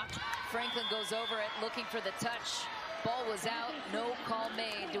the block. Franklin goes over it, looking for the touch. Ball was out, no call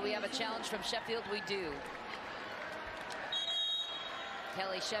made. Do we have a challenge from Sheffield? We do.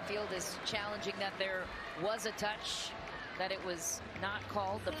 Kelly Sheffield is challenging that there was a touch, that it was not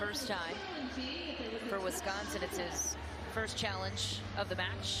called the first time. For Wisconsin, it's his first challenge of the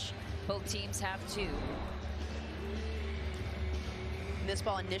match. Both teams have 2. This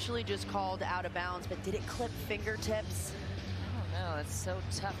ball initially just called out of bounds, but did it clip fingertips? I don't know, it's so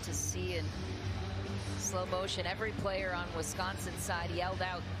tough to see in slow motion. Every player on Wisconsin's side yelled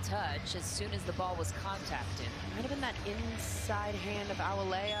out touch as soon as the ball was contacted. Might have been that inside hand of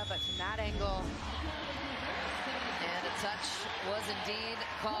Awalea, but from that angle. And a touch was indeed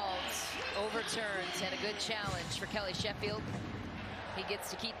called, overturned, and a good challenge for Kelly Sheffield. He gets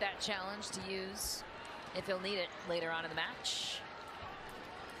to keep that challenge to use if he'll need it later on in the match.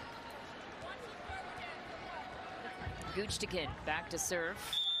 Guchtikin back to serve.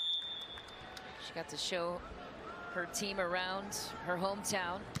 She got to show her team around her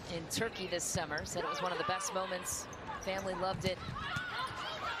hometown in Turkey this summer. Said it was one of the best moments. Family loved it.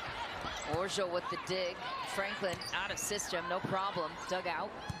 Orjo with the dig. Franklin out of system, no problem. Dug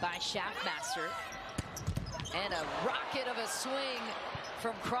out by Schaffmaster. And a rocket of a swing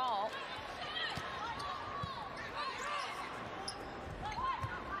from Krall.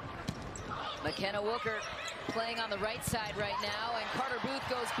 McKenna Wooker playing on the right side right now, and Carter Booth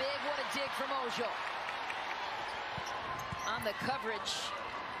goes big. What a dig from Ojo. On the coverage,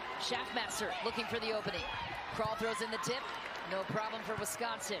 Schaffmaster looking for the opening. Krall throws in the tip. No problem for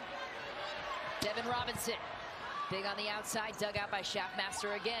Wisconsin. Devin Robinson, big on the outside, dug out by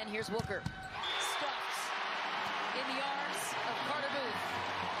Schaffmaster again. Here's Wooker. Stuffed in the arms of Carter Booth.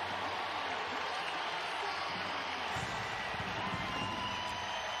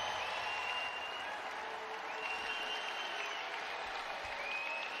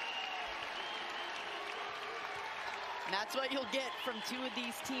 That's what you'll get from 2 of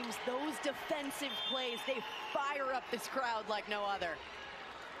these teams. Those defensive plays, they fire up this crowd like no other.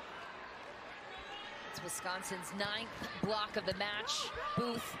 It's Wisconsin's 9th block of the match.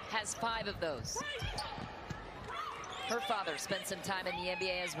 Booth has 5 of those. Her father spent some time in the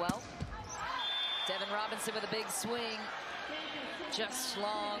NBA as well. Devin Robinson with a big swing. Just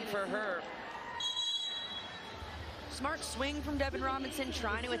long for her. Smart swing from Devin Robinson,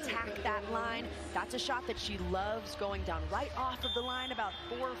 trying to attack that line. That's a shot that she loves, going down right off of the line, about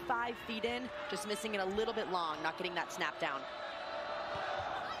 4 or 5 feet in, just missing it a little bit long, not getting that snap down.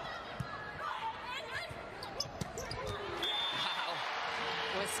 Wow.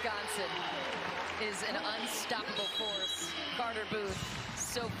 Wisconsin is an unstoppable force. Carter Booth,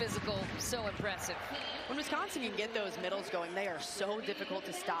 so physical, so impressive. When Wisconsin can get those middles going, they are so difficult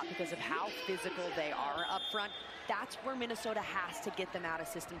to stop because of how physical they are up front. That's where Minnesota has to get them out of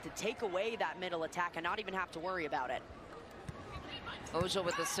system, to take away that middle attack and not even have to worry about it. Ojo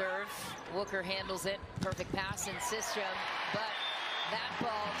with the serve. Wooker handles it. Perfect pass in system, but that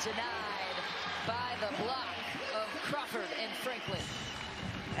ball denied by the block of Crawford and Franklin.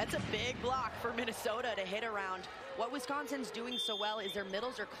 That's a big block for Minnesota to hit around. What Wisconsin's doing so well is their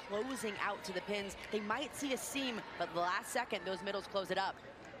middles are closing out to the pins. They might see a seam, but the last second, those middles close it up.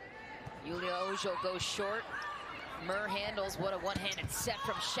 Yulia Ojo goes short. Murr handles. What a one-handed set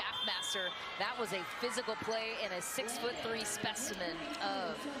from Schaffmaster. That was a physical play and a 6'3" specimen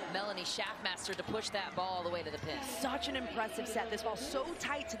of Melanie Schaffmaster to push that ball all the way to the pin. Such an impressive set. This ball so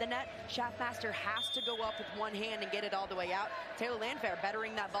tight to the net. Schaffmaster has to go up with one hand and get it all the way out. Taylor Landfair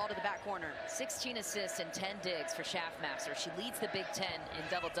bettering that ball to the back corner. 16 assists and 10 digs for Schaffmaster. She leads the Big Ten in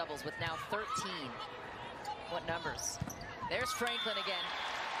double doubles with now 13. What numbers? There's Franklin again.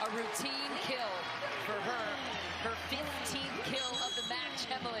 A routine kill for her. Her 15th kill of the match,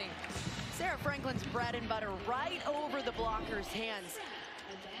 Emily. Sarah Franklin's bread and butter right over the blocker's hands.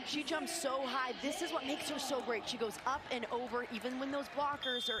 She jumps so high. This is what makes her so great. She goes up and over, even when those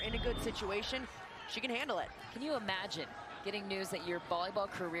blockers are in a good situation. She can handle it. Can you imagine getting news that your volleyball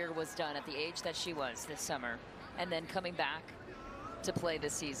career was done at the age that she was this summer, and then coming back to play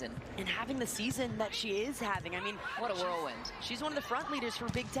this season? And having the season that she is having. I mean, what a whirlwind. She's one of the front leaders for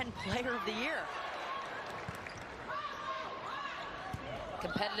Big Ten Player of the Year.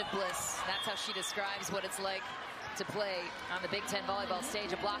 Competitive bliss. That's how she describes what it's like to play on the Big Ten volleyball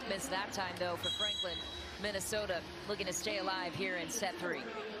stage. A block miss that time, though, for Franklin. Minnesota looking to stay alive here in set 3.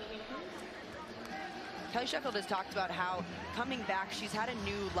 Kelly Sheffield has talked about how coming back, she's had a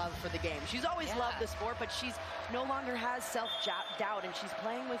new love for the game. She's always loved the sport, but she's no longer has self-doubt, and she's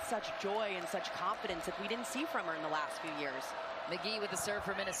playing with such joy and such confidence that we didn't see from her in the last few years. McGee with the serve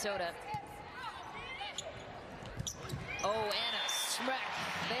for Minnesota. Oh, Anna Smrek.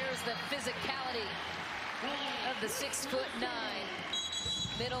 There's the physicality of the 6'9"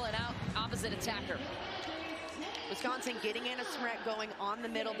 middle and out opposite attacker. Wisconsin getting Anna Smrek going on the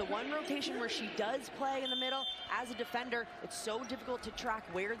middle. The one rotation where she does play in the middle as a defender, it's so difficult to track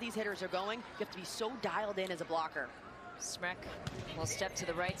where these hitters are going. You have to be so dialed in as a blocker. Smrek will step to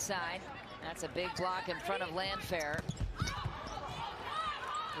the right side. That's a big block in front of Landfair.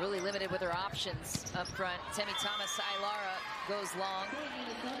 Really limited with her options up front. Temi Thomas-Ailara goes long.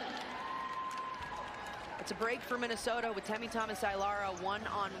 It's a break for Minnesota with Temi Thomas-Ailara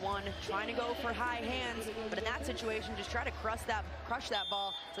one-on-one, trying to go for high hands, but in that situation, just try to crush that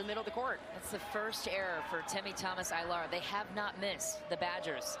ball to the middle of the court. That's the first error for Temi Thomas-Ailara. They have not missed the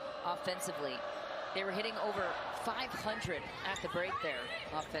Badgers offensively. They were hitting over 500 at the break there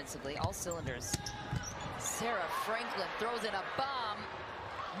offensively, all cylinders. Sarah Franklin throws in a bomb.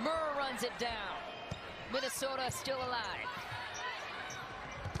 Murr runs it down. Minnesota still alive.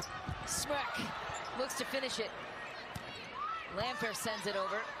 Smrek looks to finish it. Landfair sends it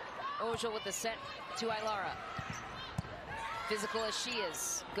over. Ojo with the set to Ailara. Physical as she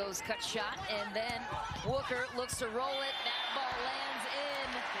is. Goes cut shot, and then Wooker looks to roll it. That ball lands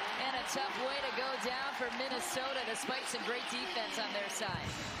in, and a tough way to go down for Minnesota, despite some great defense on their side.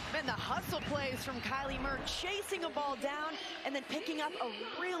 Man, the hustle plays from Kylie Murr, chasing a ball down and then picking up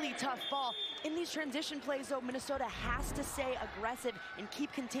a really tough ball. In these transition plays, though, Minnesota has to stay aggressive and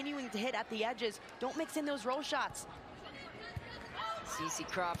keep continuing to hit at the edges. Don't mix in those roll shots. Cece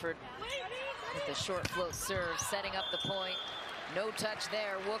Crawford with the short float serve, setting up the point. No touch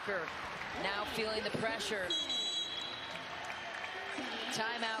there. Wooker now feeling the pressure.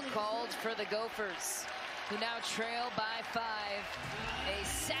 Timeout called for the Gophers, who now trail by 5. A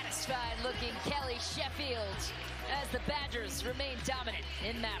satisfied-looking Kelly Sheffield as the Badgers remain dominant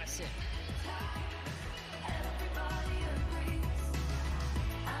in Madison.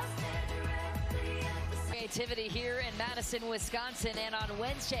 Creativity here in Madison, Wisconsin, and on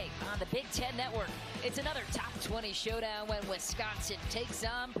Wednesday on the Big Ten Network, it's another top 20 showdown when Wisconsin takes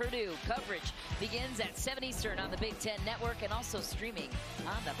on Purdue. Coverage begins at 7 Eastern on the Big Ten Network and also streaming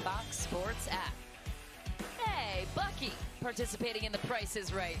on the Fox Sports app. Hey, Bucky participating in The Price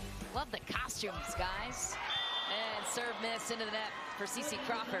is Right. Love the costumes, guys. And serve miss into the net for Cece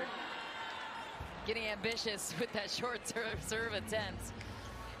Crawford. Getting ambitious with that short serve attempt.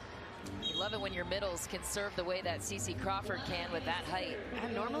 You love it when your middles can serve the way that Cece Crawford can with that height.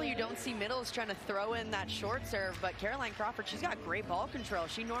 And normally you don't see middles trying to throw in that short serve, but Caroline Crawford, she's got great ball control.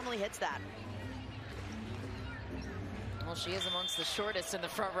 She normally hits that. Well, she is amongst the shortest in the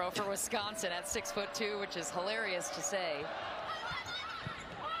front row for Wisconsin at 6'2", which is hilarious to say.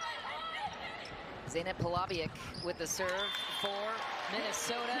 Zeynep Polabiak with the serve for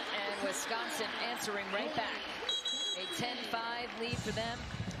Minnesota, and Wisconsin answering right back. A 10-5 lead for them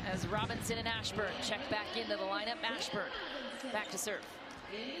as Robinson and Ashburn check back into the lineup. Ashburn back to serve.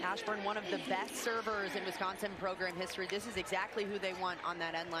 Ashburn, one of the best servers in Wisconsin program history. This is exactly who they want on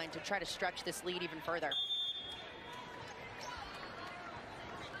that end line to try to stretch this lead even further.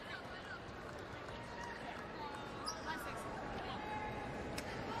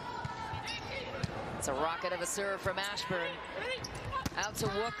 It's a rocket of a serve from Ashburn. Out to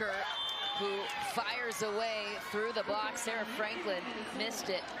Wooker, who fires away through the block. Sarah Franklin missed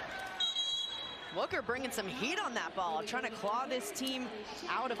it. Wooker bringing some heat on that ball, trying to claw this team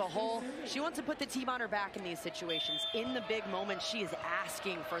out of a hole. She wants to put the team on her back in these situations. In the big moments, she is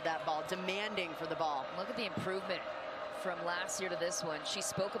asking for that ball, demanding for the ball. Look at the improvement from last year to this one. She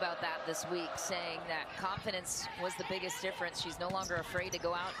spoke about that this week, saying that confidence was the biggest difference. She's no longer afraid to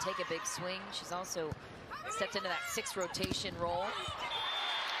go out and take a big swing. She's also stepped into that 6 rotation role.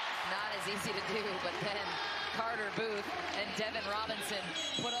 Not as easy to do, but then Carter Booth and Devin Robinson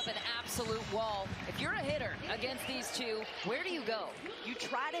put up an absolute wall. If you're a hitter against these two, where do you go? You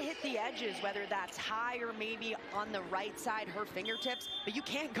try to hit the edges, whether that's high or maybe on the right side, her fingertips, but you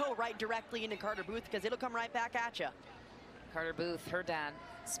can't go right directly into Carter Booth because it'll come right back at you. Carter Booth, her dad,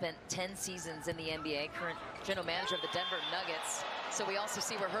 spent 10 seasons in the NBA, current general manager of the Denver Nuggets. So we also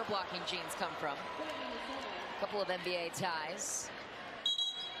see where her blocking genes come from. A couple of NBA ties.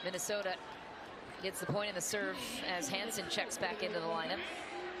 Minnesota gets the point in the serve as Hansen checks back into the lineup.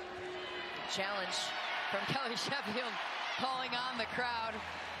 Challenge from Kelly Sheffield, calling on the crowd.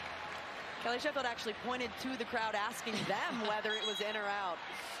 Kelly Sheffield actually pointed to the crowd, asking them whether it was in or out.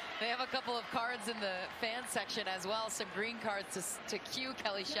 They have a couple of cards in the fan section as well, some green cards to cue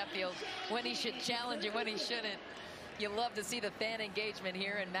Kelly Sheffield when he should challenge and when he shouldn't. You love to see the fan engagement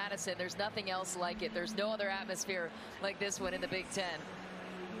here in Madison. There's nothing else like it. There's no other atmosphere like this one in the Big Ten.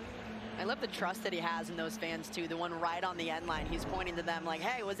 I love the trust that he has in those fans, too. The one right on the end line, he's pointing to them like,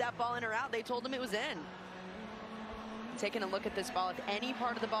 hey, was that ball in or out? They told him it was in. Taking a look at this ball, if any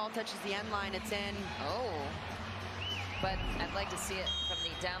part of the ball touches the end line, it's in. Oh, but I'd like to see it from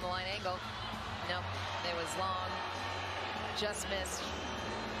the down the line angle. No, it was long, just missed.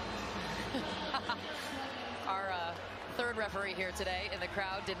 Our third referee here today in the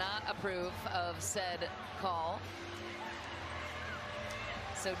crowd did not approve of said call.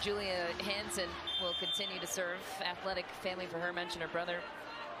 So Julia Hansen will continue to serve. Athletic family for her, mentioned her brother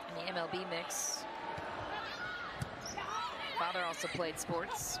in the MLB mix. Father also played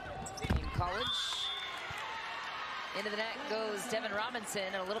sports in college. Into the net goes Devin Robinson,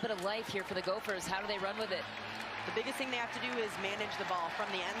 and a little bit of life here for the Gophers. How do they run with it? The biggest thing they have to do is manage the ball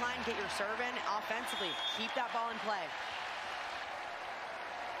from the end line, get your serve in offensively, keep that ball in play.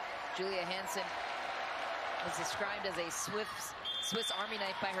 Julia Hansen was described as a Swiss Army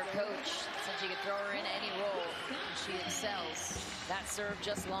knife by her coach, since she could throw her in any role, and she excels. That serve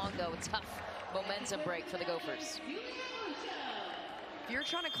just long, though. A tough momentum break for the Gophers. If you're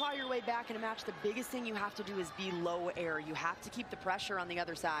trying to claw your way back in a match, the biggest thing you have to do is be low air. You have to keep the pressure on the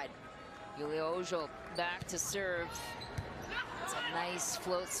other side. Yulia Ojo back to serve. It's a nice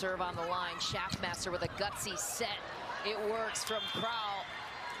float serve on the line. Shaftmaster with a gutsy set. It works from Crowell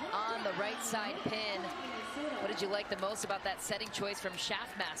on the right side pin. What did you like the most about that setting choice from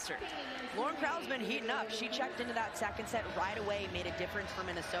Shaftmaster? Lauren Crowell's been heating up. She checked into that second set right away, made a difference for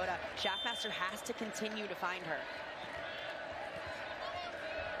Minnesota. Shaftmaster has to continue to find her.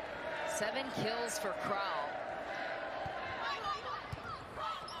 7 kills for Crowell.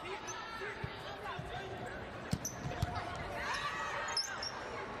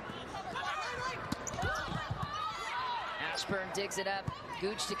 Ashburn digs it up.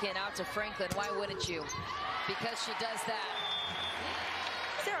 Goochtikin out to Franklin. Why wouldn't you? Because she does that.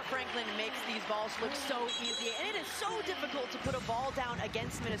 Sarah Franklin makes these balls look so easy, and it is so difficult to put a ball down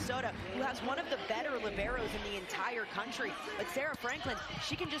against Minnesota, who has one of the better liberos in the entire country. But Sarah Franklin,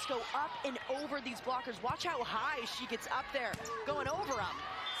 she can just go up and over these blockers. Watch how high she gets up there, going over them.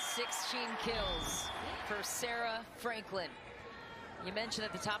 16 kills for Sarah Franklin. You mentioned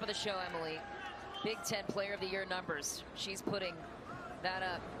at the top of the show, Emily, Big Ten Player of the Year numbers. She's putting that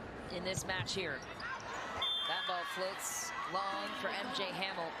up in this match here. That ball floats long for MJ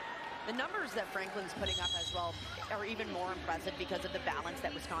Hamill. The numbers that Franklin's putting up as well are even more impressive because of the balance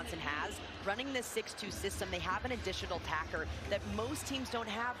that Wisconsin has. Running this 6-2 system, they have an additional tacker that most teams don't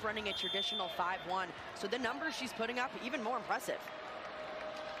have running a traditional 5-1. So the numbers she's putting up, even more impressive.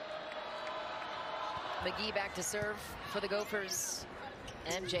 McGee back to serve for the Gophers.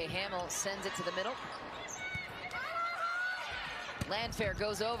 MJ Hamill sends it to the middle. Landfair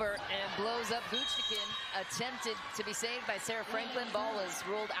goes over and blows up Goochtikin. Attempted to be saved by Sarah Franklin. Ball is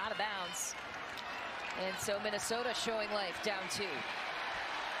ruled out of bounds. And so Minnesota showing life, down 2.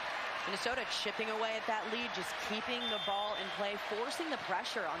 Minnesota chipping away at that lead, just keeping the ball in play, forcing the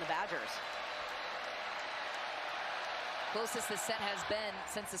pressure on the Badgers. Closest the set has been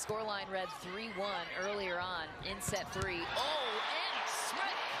since the scoreline read 3-1 earlier on in set 3. Oh, and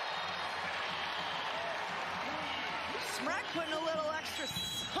Smrek putting a little extra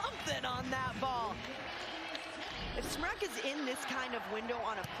something on that ball. ball. If Smrek is in this kind of window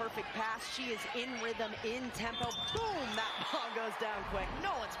on a perfect pass, she is in rhythm, in tempo. Boom, that ball goes down quick.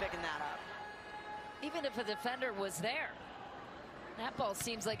 No one's picking that up. Even if a defender was there, that ball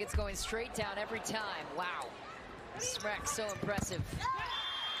seems like it's going straight down every time. Wow. Smrek, so impressive.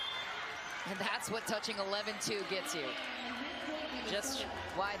 And that's what touching 11-2 gets you. Just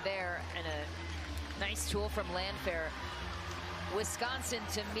wide there, and a nice tool from Landfair. Wisconsin,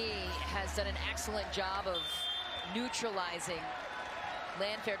 to me, has done an excellent job of neutralizing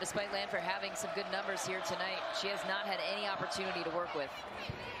Landfair, despite Landfair having some good numbers here tonight. She has not had any opportunity to work with.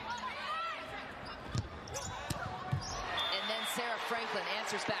 And then Sarah Franklin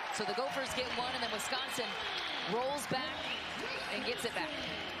answers back. So the Gophers get one, and then Wisconsin rolls back and gets it back.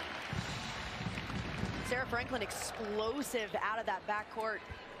 Sarah Franklin explosive out of that backcourt.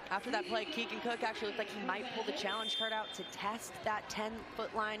 After that play, Keegan Cook actually looked like he might pull the challenge card out to test that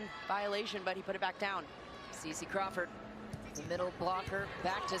 10-foot line violation, but he put it back down. Cece Crawford, the middle blocker,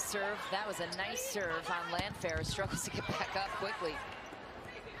 back to serve. That was a nice serve on Landfair. Struggles to get back up quickly.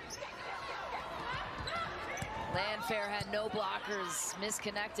 Landfair had no blockers,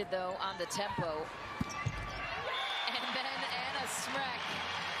 misconnected though on the tempo. And then Anna Smrek,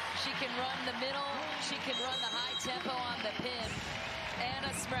 she can run the middle, she can run the high tempo on the pin.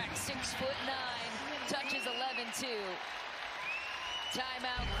 Anna Smrek, 6'9", touches 11-2.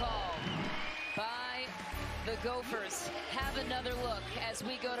 Timeout call by the Gophers. Have another look as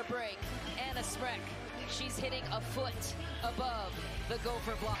we go to break. Anna Smrek, she's hitting a foot above the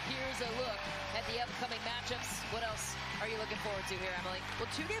Gopher block. Here's a look at the upcoming matchups. What else are you looking forward to here, Emily? Well,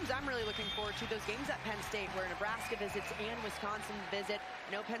 two games I'm really looking forward to. Those games at Penn State where Nebraska visits and Wisconsin visit.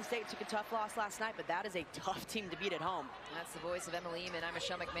 I know Penn State took a tough loss last night, but that is a tough team to beat at home. That's the voice of Emily Eamon. I'm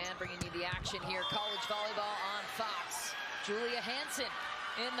Michelle McMahon bringing you the action here. College volleyball on Fox. Julia Hansen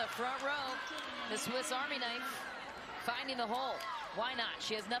in the front row. The Swiss Army knife finding the hole. Why not?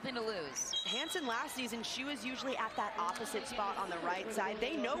 She has nothing to lose. Hansen last season, she was usually at that opposite spot on the right side.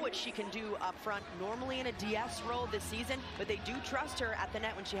 They know what she can do up front, normally in a DS role this season, but they do trust her at the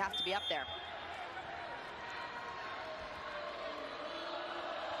net when she has to be up there.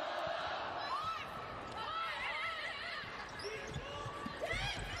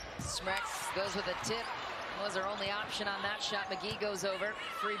 Smrek goes with a tip. Was her only option on that shot. McGee goes over.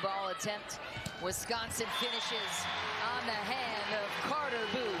 Free ball attempt. Wisconsin finishes on the hand of Carter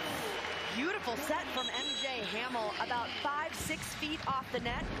Booth. Beautiful set from MJ Hamill, about 5-6 feet off the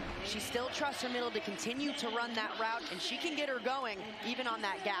net. She still trusts her middle to continue to run that route, and she can get her going even on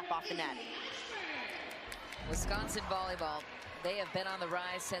that gap off the net. Wisconsin volleyball, they have been on the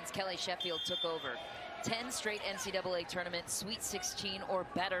rise since Kelly Sheffield took over. 10 straight NCAA tournament, Sweet 16 or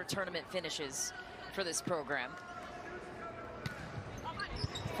better tournament finishes for this program.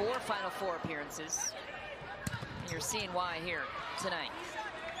 4 Final Four appearances. And you're seeing why here tonight.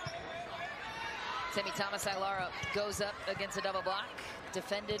 Temi Thomas-Ailara goes up against a double block,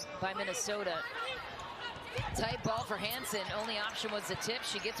 defended by Minnesota. Tight ball for Hansen. Only option was the tip.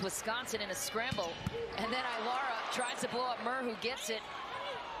 She gets Wisconsin in a scramble. And then Ailara tries to blow up Murr, who gets it.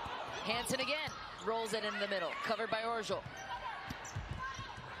 Hansen again rolls it in the middle, covered by Orgel.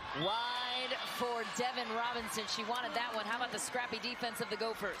 Wide for Devin Robinson. She wanted that one. How about the scrappy defense of the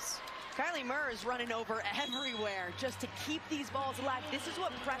Gophers? Kylie Murr is running over everywhere just to keep these balls alive. This is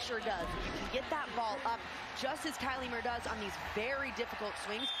what pressure does. You can get that ball up just as Kylie Murr does on these very difficult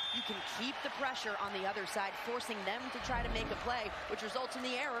swings. You can keep the pressure on the other side, forcing them to try to make a play, which results in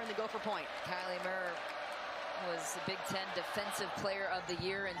the error in the Gopher point. Kylie Murr was the Big Ten Defensive Player of the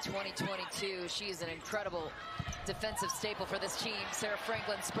Year in 2022. She is an incredible defensive staple for this team. Sarah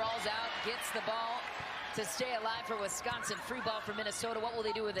Franklin sprawls out, gets the ball to stay alive for Wisconsin. Free ball for Minnesota. What will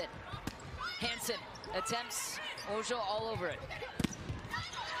they do with it? Hansen attempts. Ojo all over it.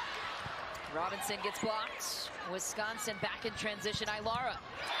 Robinson gets blocked. Wisconsin back in transition. Ailara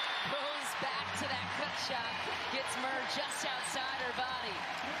goes back to that cut shot. Gets Murr just outside her body.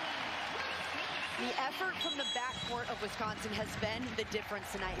 The effort from the backcourt of Wisconsin has been the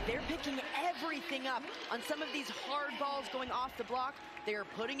difference tonight. They're picking everything up on some of these hard balls going off the block. They are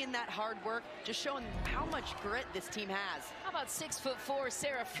putting in that hard work, just showing how much grit this team has. How about 6'4"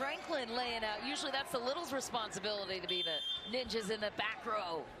 Sarah Franklin laying out? Usually that's the little's responsibility to be the ninjas in the back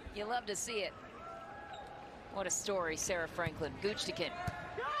row. You love to see it. What a story, Sarah Franklin. Guchtikin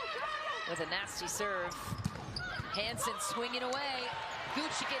with a nasty serve. Hansen swinging away.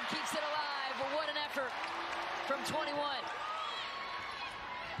 Guchtikin keeps it alive. But what an effort from 21.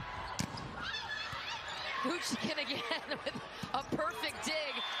 Guchtikin again with a perfect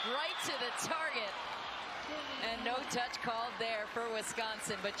dig right to the target. And no touch called there for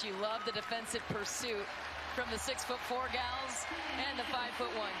Wisconsin, but you love the defensive pursuit from the 6'4" gals and the 5'1"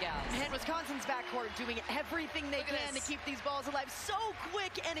 gals. And Wisconsin's backcourt doing everything they can to keep these balls alive. So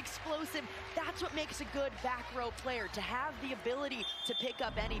quick and explosive. That's what makes a good back row player, to have the ability to pick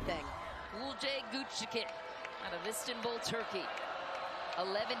up anything. Gulce Gucikit out of Istanbul, Turkey.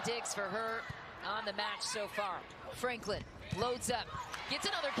 11 digs for her on the match so far. Franklin loads up, gets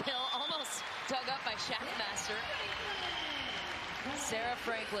another kill, almost dug up by Schaffmaster. Sarah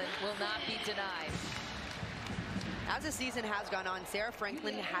Franklin will not be denied. As the season has gone on, Sarah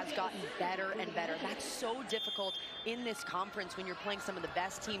Franklin has gotten better and better. That's so difficult in this conference when you're playing some of the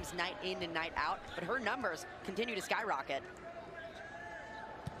best teams night in and night out, but her numbers continue to skyrocket.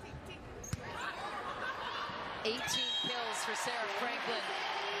 18 kills for Sarah Franklin,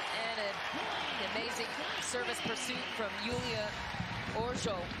 and an amazing service pursuit from Yulia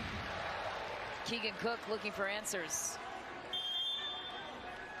Orjo. Keegan Cook looking for answers.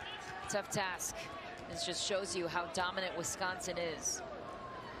 Tough task. This just shows you how dominant Wisconsin is.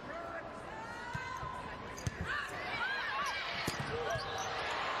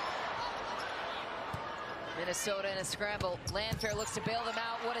 Minnesota in a scramble. Landfair looks to bail them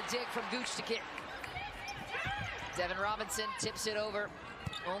out. What a dig from Gucikit. Devin Robinson tips it over.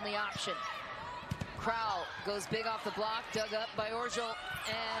 Only option. Crowell goes big off the block, dug up by Orjol,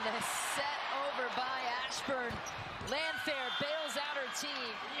 and set over by Ashburn. Landfair bails out her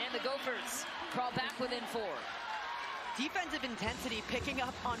team, and the Gophers crawl back within 4. Defensive intensity picking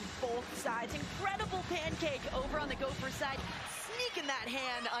up on both sides. Incredible pancake over on the Gophers side. Sneaking that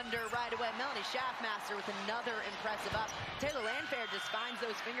hand under right away. Melanie Schaffmaster with another impressive up. Taylor Landfair just finds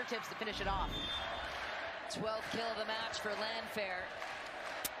those fingertips to finish it off. 12th kill of the match for Landfair.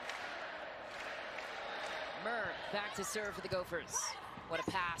 Murr back to serve for the Gophers. What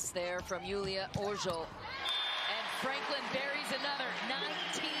a pass there from Yulia Orjol. And Franklin buries another.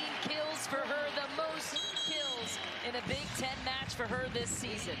 19 kills for her, the most kills in a Big Ten match for her this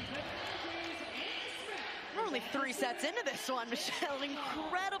season. We're only 3 sets into this one, Michelle. An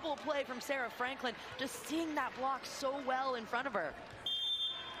incredible play from Sarah Franklin, just seeing that block so well in front of her.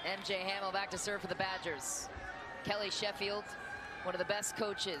 MJ Hamill back to serve for the Badgers. Kelly Sheffield, one of the best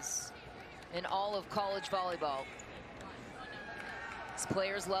coaches in all of college volleyball. His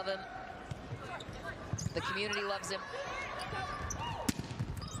players love him. The community loves him.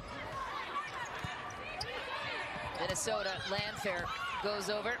 Minnesota, Landfair goes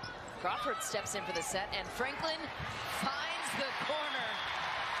over. Crawford steps in for the set, and Franklin finds the corner.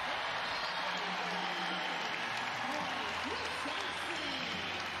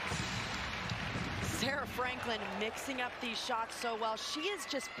 Sarah Franklin mixing up these shots so well. She is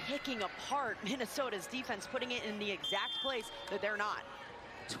just picking apart Minnesota's defense, putting it in the exact place that they're not.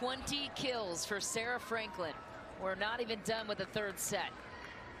 20 kills for Sarah Franklin. We're not even done with the 3rd set.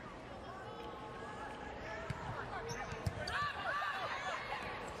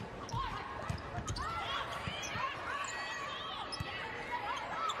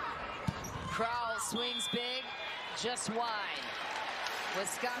 Crowell swings big, just wide.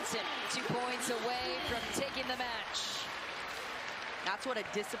 Wisconsin 2 points away from taking the match. That's what a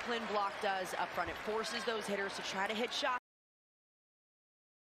disciplined block does up front. It forces those hitters to try to hit shots.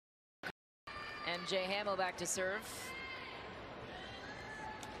 MJ Hamill back to serve.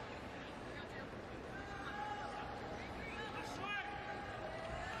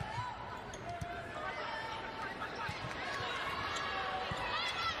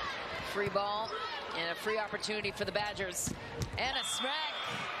 Free ball and a free opportunity for the Badgers. And a smack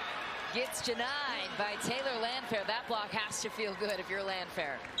gets denied by Taylor Landfair. That block has to feel good if you're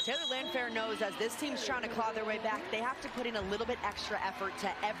Landfair. Taylor Landfair knows as this team's trying to claw their way back, they have to put in a little bit extra effort to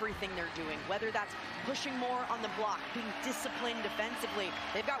everything they're doing, whether that's pushing more on the block, being disciplined defensively.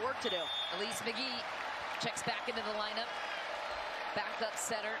 They've got work to do. Elise McGee checks back into the lineup. Backup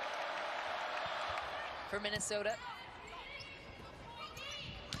setter for Minnesota.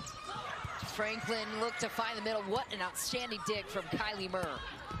 Franklin looked to find the middle. What an outstanding dig from Kylie Murr.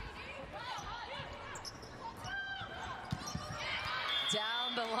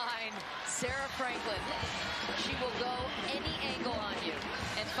 Down the line, Sarah Franklin. She will go any angle on you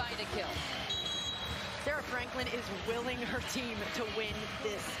and find a kill. Sarah Franklin is willing her team to win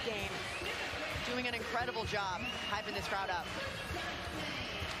this game. Doing an incredible job hyping this crowd up.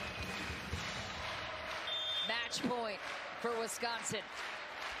 Match point for Wisconsin.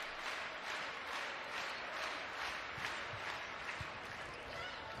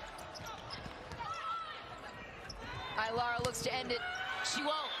 Ilara looks to end it. She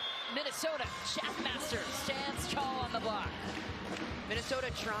won't. Minnesota. Schaffmaster stands tall on the block.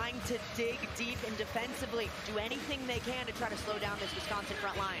 Minnesota trying to dig deep and defensively do anything they can to try to slow down this Wisconsin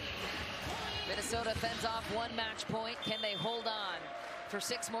front line. Minnesota fends off 1 match point. Can they hold on for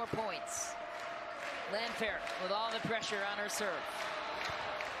 6 more points? Landfair with all the pressure on her serve.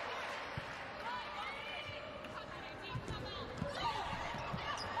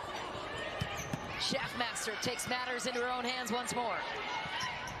 Schaffmaster takes matters into her own hands once more.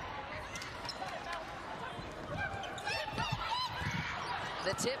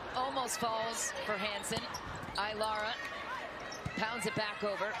 The tip almost falls for Hansen. Ilara pounds it back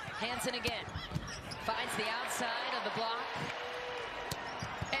over. Hansen again. Finds the outside of the block.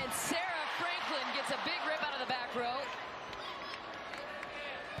 And Sarah Franklin gets a big rip out of the back row.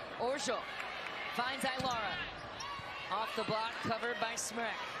 Orjo finds Ilara. Off the block, covered by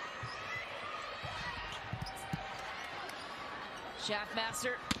Smrek.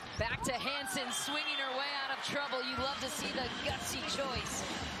 Schaffmaster back to Hansen, swinging her way out of trouble. You love to see the gutsy choice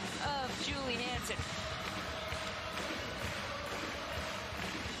of Julie Hansen.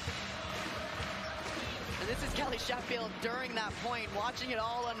 And this is Kelly Sheffield during that point, watching it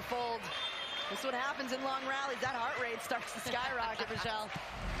all unfold. This is what happens in long rallies. That heart rate starts to skyrocket, Michelle.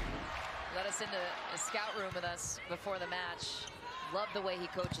 Let us into the scout room with us before the match. Love the way he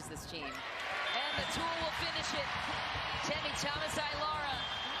coaches this team. And the tool will finish it. Temi Thomas-Ilara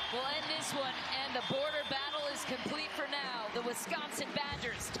will end this one, and the border battle is complete for now. The Wisconsin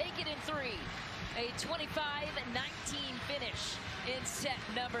Badgers take it in 3. A 25-19 finish in set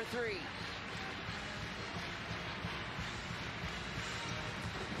number 3.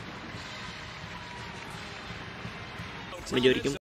 Menjadikan